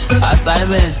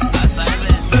assignment.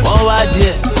 Wọ́n wá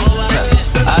díẹ̀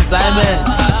assignment.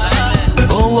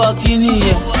 Ó ń wọ kí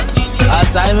nìyẹn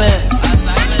assignment.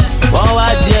 Wọ́n wá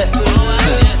díẹ̀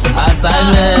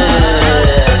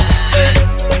assignment.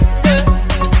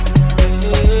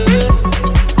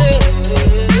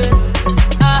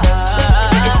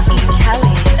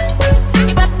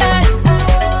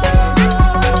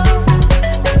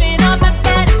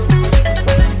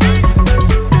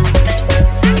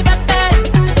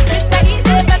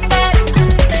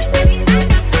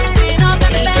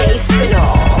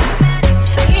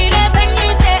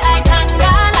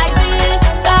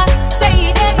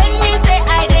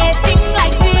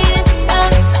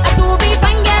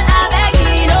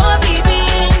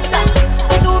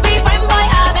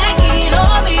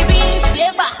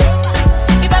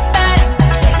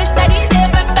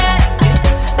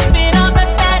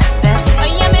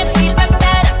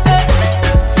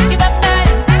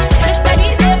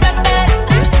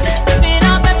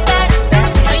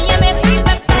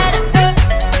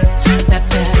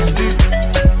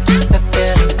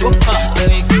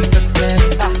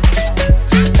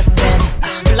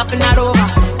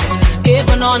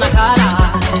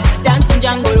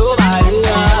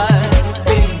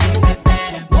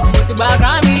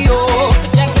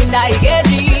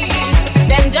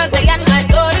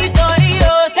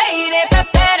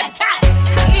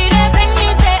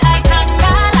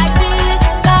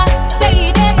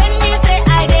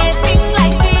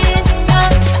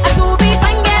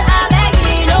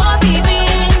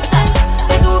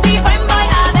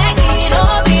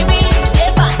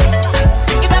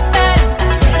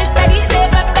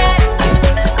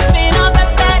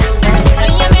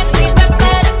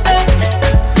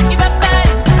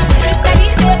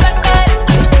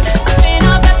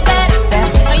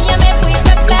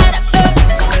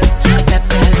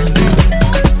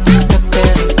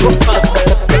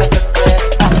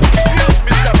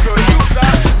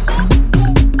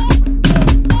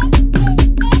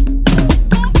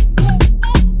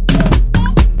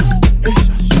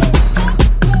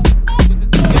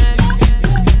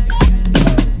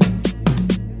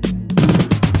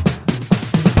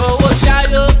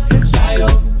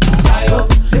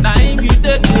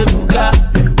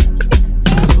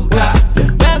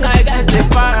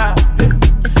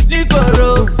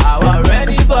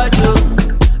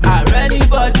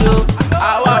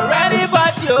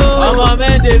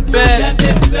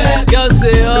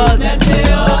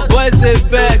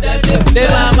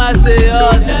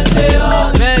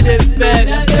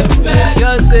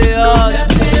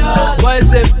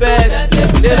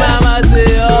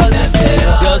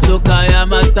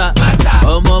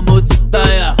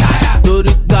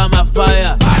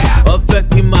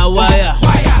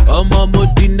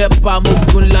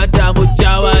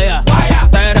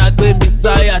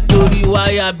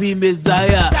 Be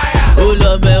Messiah. Oh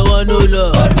Lord, me one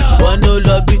no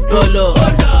love, be taller.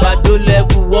 But do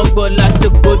level, walk go like the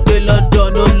go to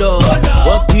London, no love.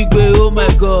 Walk big way, oh my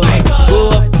God. Go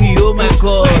off key, oh my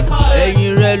God. And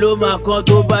you ẹ ló máa kan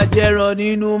tó bá jẹ́rọ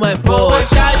nínú my boy.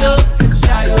 Ṣayó,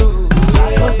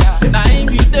 na him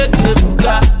we take the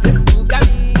buga.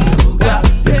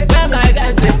 When my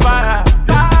guys dey para,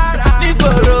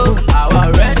 nígboro,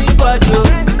 our anybody,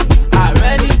 our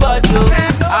anybody.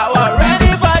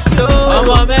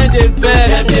 Ọmọ men dey vex,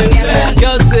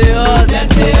 girls dey hot,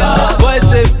 boys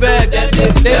dey vex,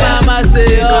 they mama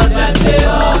say hot.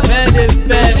 Men dey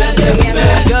vex,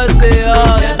 girls dey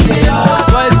hot,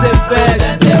 boys dey vex,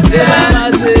 they mama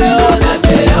say hot.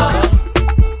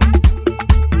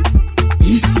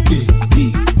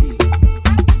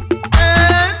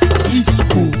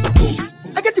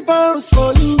 I get the pounds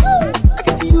for you, I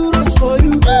get the euros for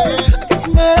you, I get the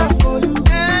naira for you.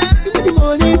 You need the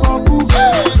money, Babu.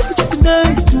 You just be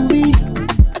nice to me.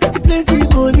 I got the plenty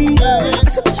money. I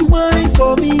said, but you wine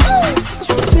for me. I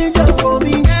should change up for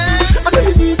me. I know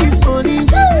you need this money.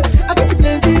 I got the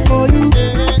plenty for you.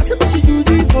 I said, but you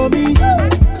do it for me.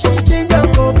 I should change up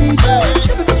for me.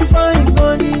 Sure because you find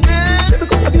money. Sure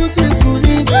because you're beautiful.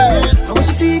 I want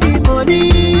you see the money.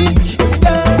 She gonna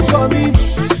dance for me.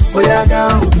 Oh yeah,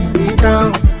 down, be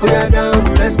down. Oh yeah,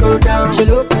 down, let's go down. She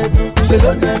look at me,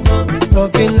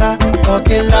 talking la.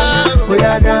 Oh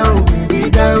yeah, down, be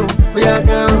down. Oh yeah,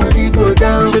 down, we go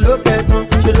down. She look at me,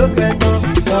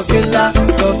 talking la.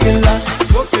 Okay,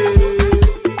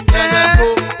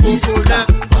 Iska.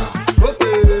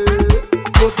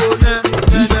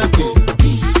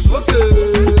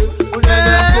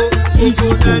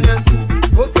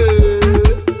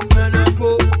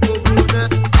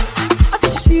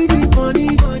 See the money,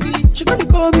 she gonna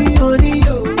call me honey.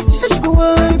 She said she go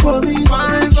wine for me.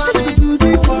 She said she go do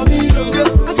it for me.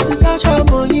 I just dash her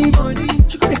money.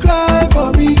 She gonna cry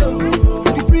for me.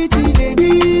 And the pretty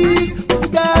ladies was a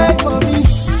guy for me.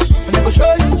 And I go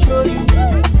show you,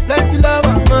 plenty love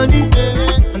and money.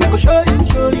 And I go show you,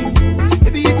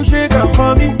 baby if you shake up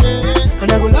for me.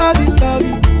 And I go love you.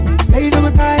 Now you don't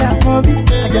go tire for me.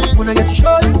 I just wanna get to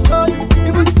show you.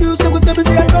 Even if you say what tell me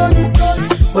say I told you.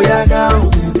 Oh yeah, down,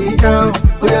 baby down.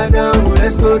 Oh yeah, down,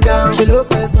 let's go down. She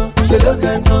look at me,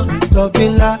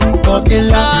 talking la.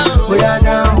 Oh yeah,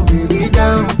 down, baby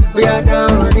down. Oh yeah,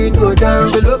 down, we go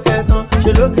down. She look at me,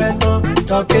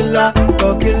 talking la.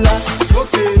 Okay,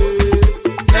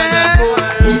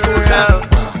 Iska.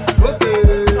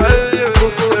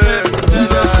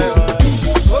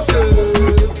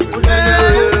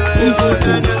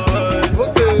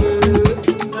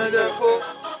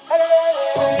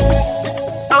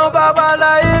 Àwọn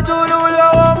babaláyé tó ló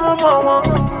lọ́wọ́ mú mọ̀ wọn.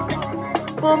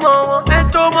 Ẹni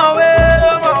tó mọ̀wé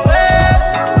ló mọ̀wé.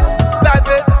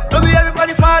 Gbàgbé ló bí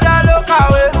everybody father ló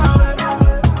kàwé.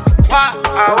 Wá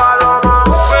àwa lọ́mọ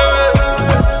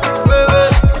wéwé.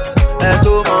 Ẹni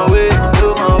tó mọ̀wé ló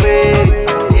mọ̀wé.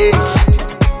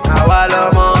 Àwa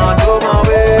lọ́mọ tó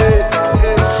mọ̀wé.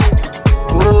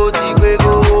 Owó ti gbé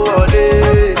kówó wọlé.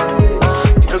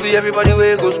 Ló bí everybody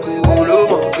wey go school ló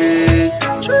mọ̀wé.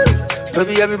 No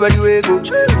be everybody we go,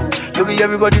 no be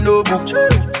everybody no book.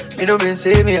 You know me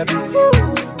say me happy.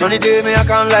 Only day me I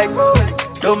can't like.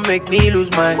 Don't make me lose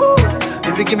mine.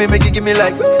 If you give me, make it give me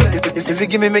like. If you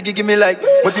give me, make it give me like.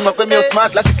 But you must me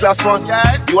smart like class 1.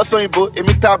 You was so in boat, in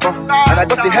me tabon. And I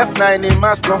got the F9 in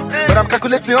mask on. But I'm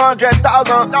calculating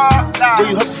 100,000. Though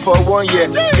you hustle for 1 year.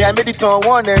 Yeah, I made it on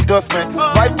 1 endorsement.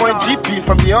 5-point GP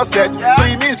from the onset. So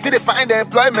you mean still they find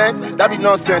employment? That be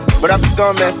nonsense. But I'm the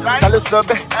dumbest. Hello, sub.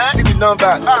 See the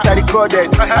numbers. I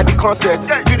recorded at the concert.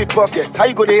 Feel the pocket. How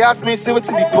you go? They ask me, say what's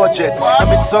in the budget. I'm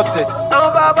insulted.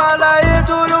 Oh, Baba, like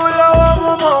to do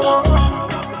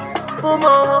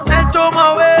and to my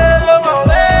way,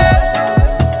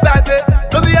 baby.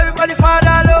 Don't be everybody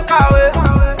father look away.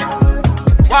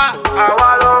 Why?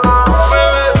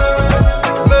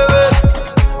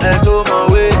 And to my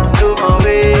way,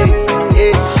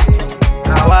 yeah.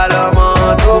 I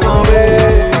to my way.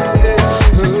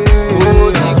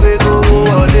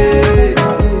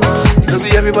 Don't be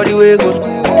everybody way go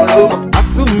school.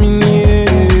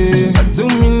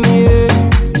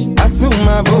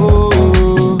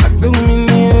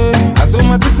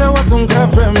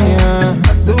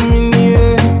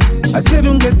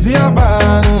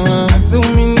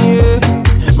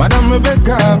 Madame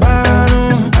Rebecca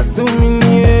Banu,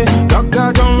 Asumini,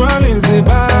 Dr. John Rollins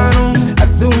Banu,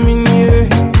 Asumini,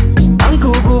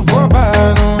 Uncle Go for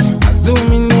Banu,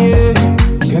 Asumini,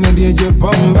 Kennedy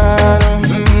Japan Banu,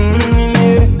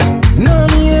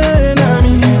 Nami,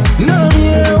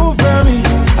 Ufami,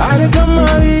 I can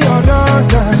marry your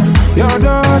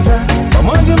daughter. Come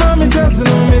on, the mommy just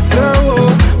no miss her.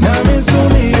 Nami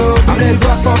Sumio, allez,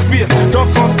 dois s'inspire,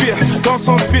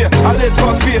 allez,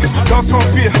 transpire, dans son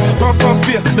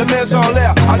spire, les mains en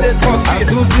l'air, allez, transpire.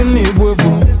 Azuzini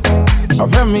Bwevu,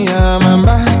 Ofemia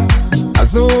mamba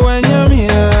aso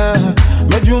wanyamia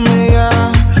Mejumea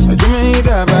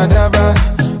daba daba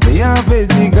ya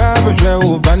basiga bajwa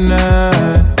ubana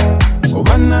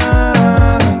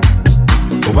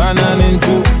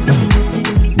nintu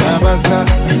nabasa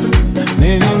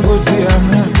ningosia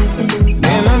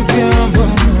nenantiambo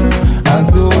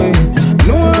azoe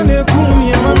nuane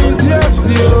kumia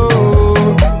mamintiasio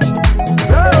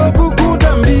sao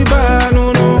kukuda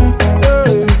mbibano no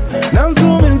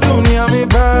nanzumi nzuni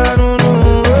amibano no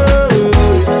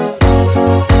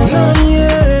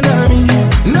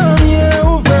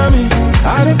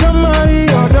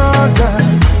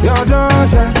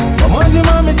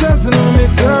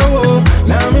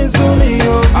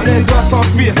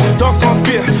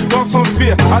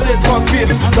Allez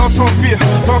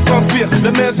transpire,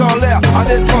 the mails en l'air,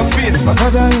 allez transpire. My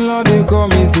father-in-law they call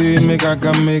me say make I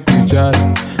can make you chat.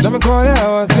 Let me call you,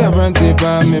 I say a brand tip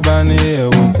and me bunny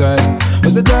was size. I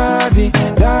say daddy,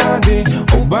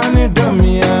 oh bunny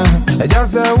dummy I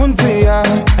just say one day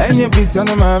and you be son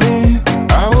of mommy.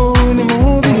 I own the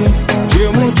movie,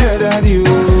 you move daddy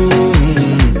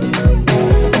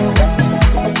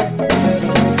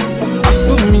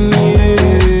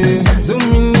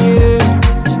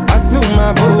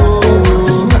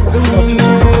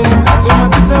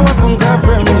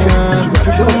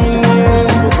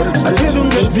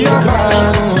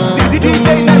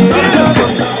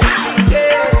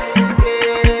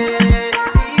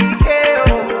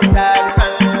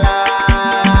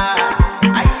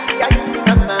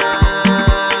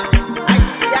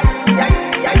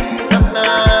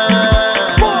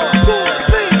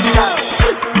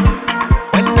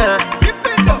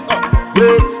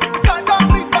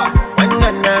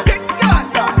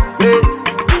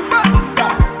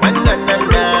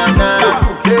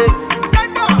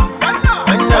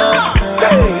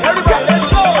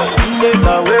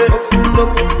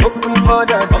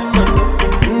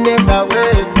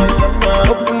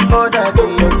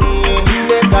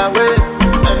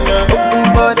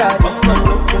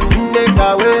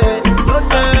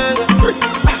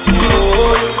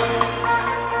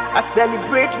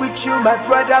Celebrate with you, my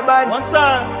brother, man. One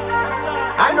time.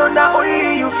 I know not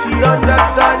only you feel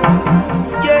understand.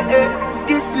 Yeah,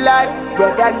 this life,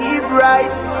 brother, live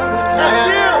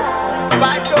right.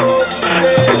 But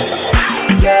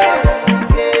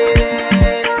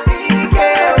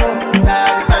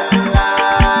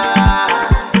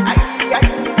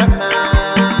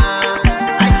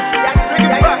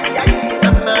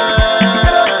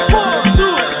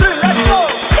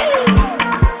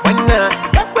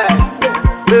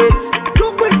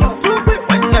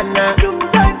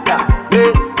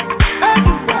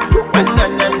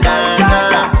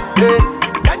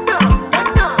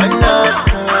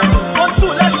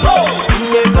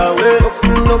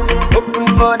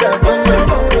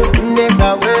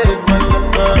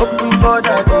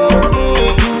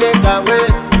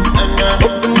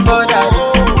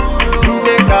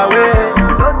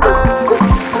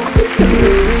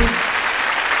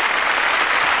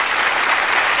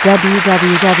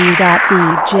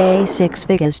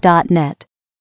www.dj6figures.net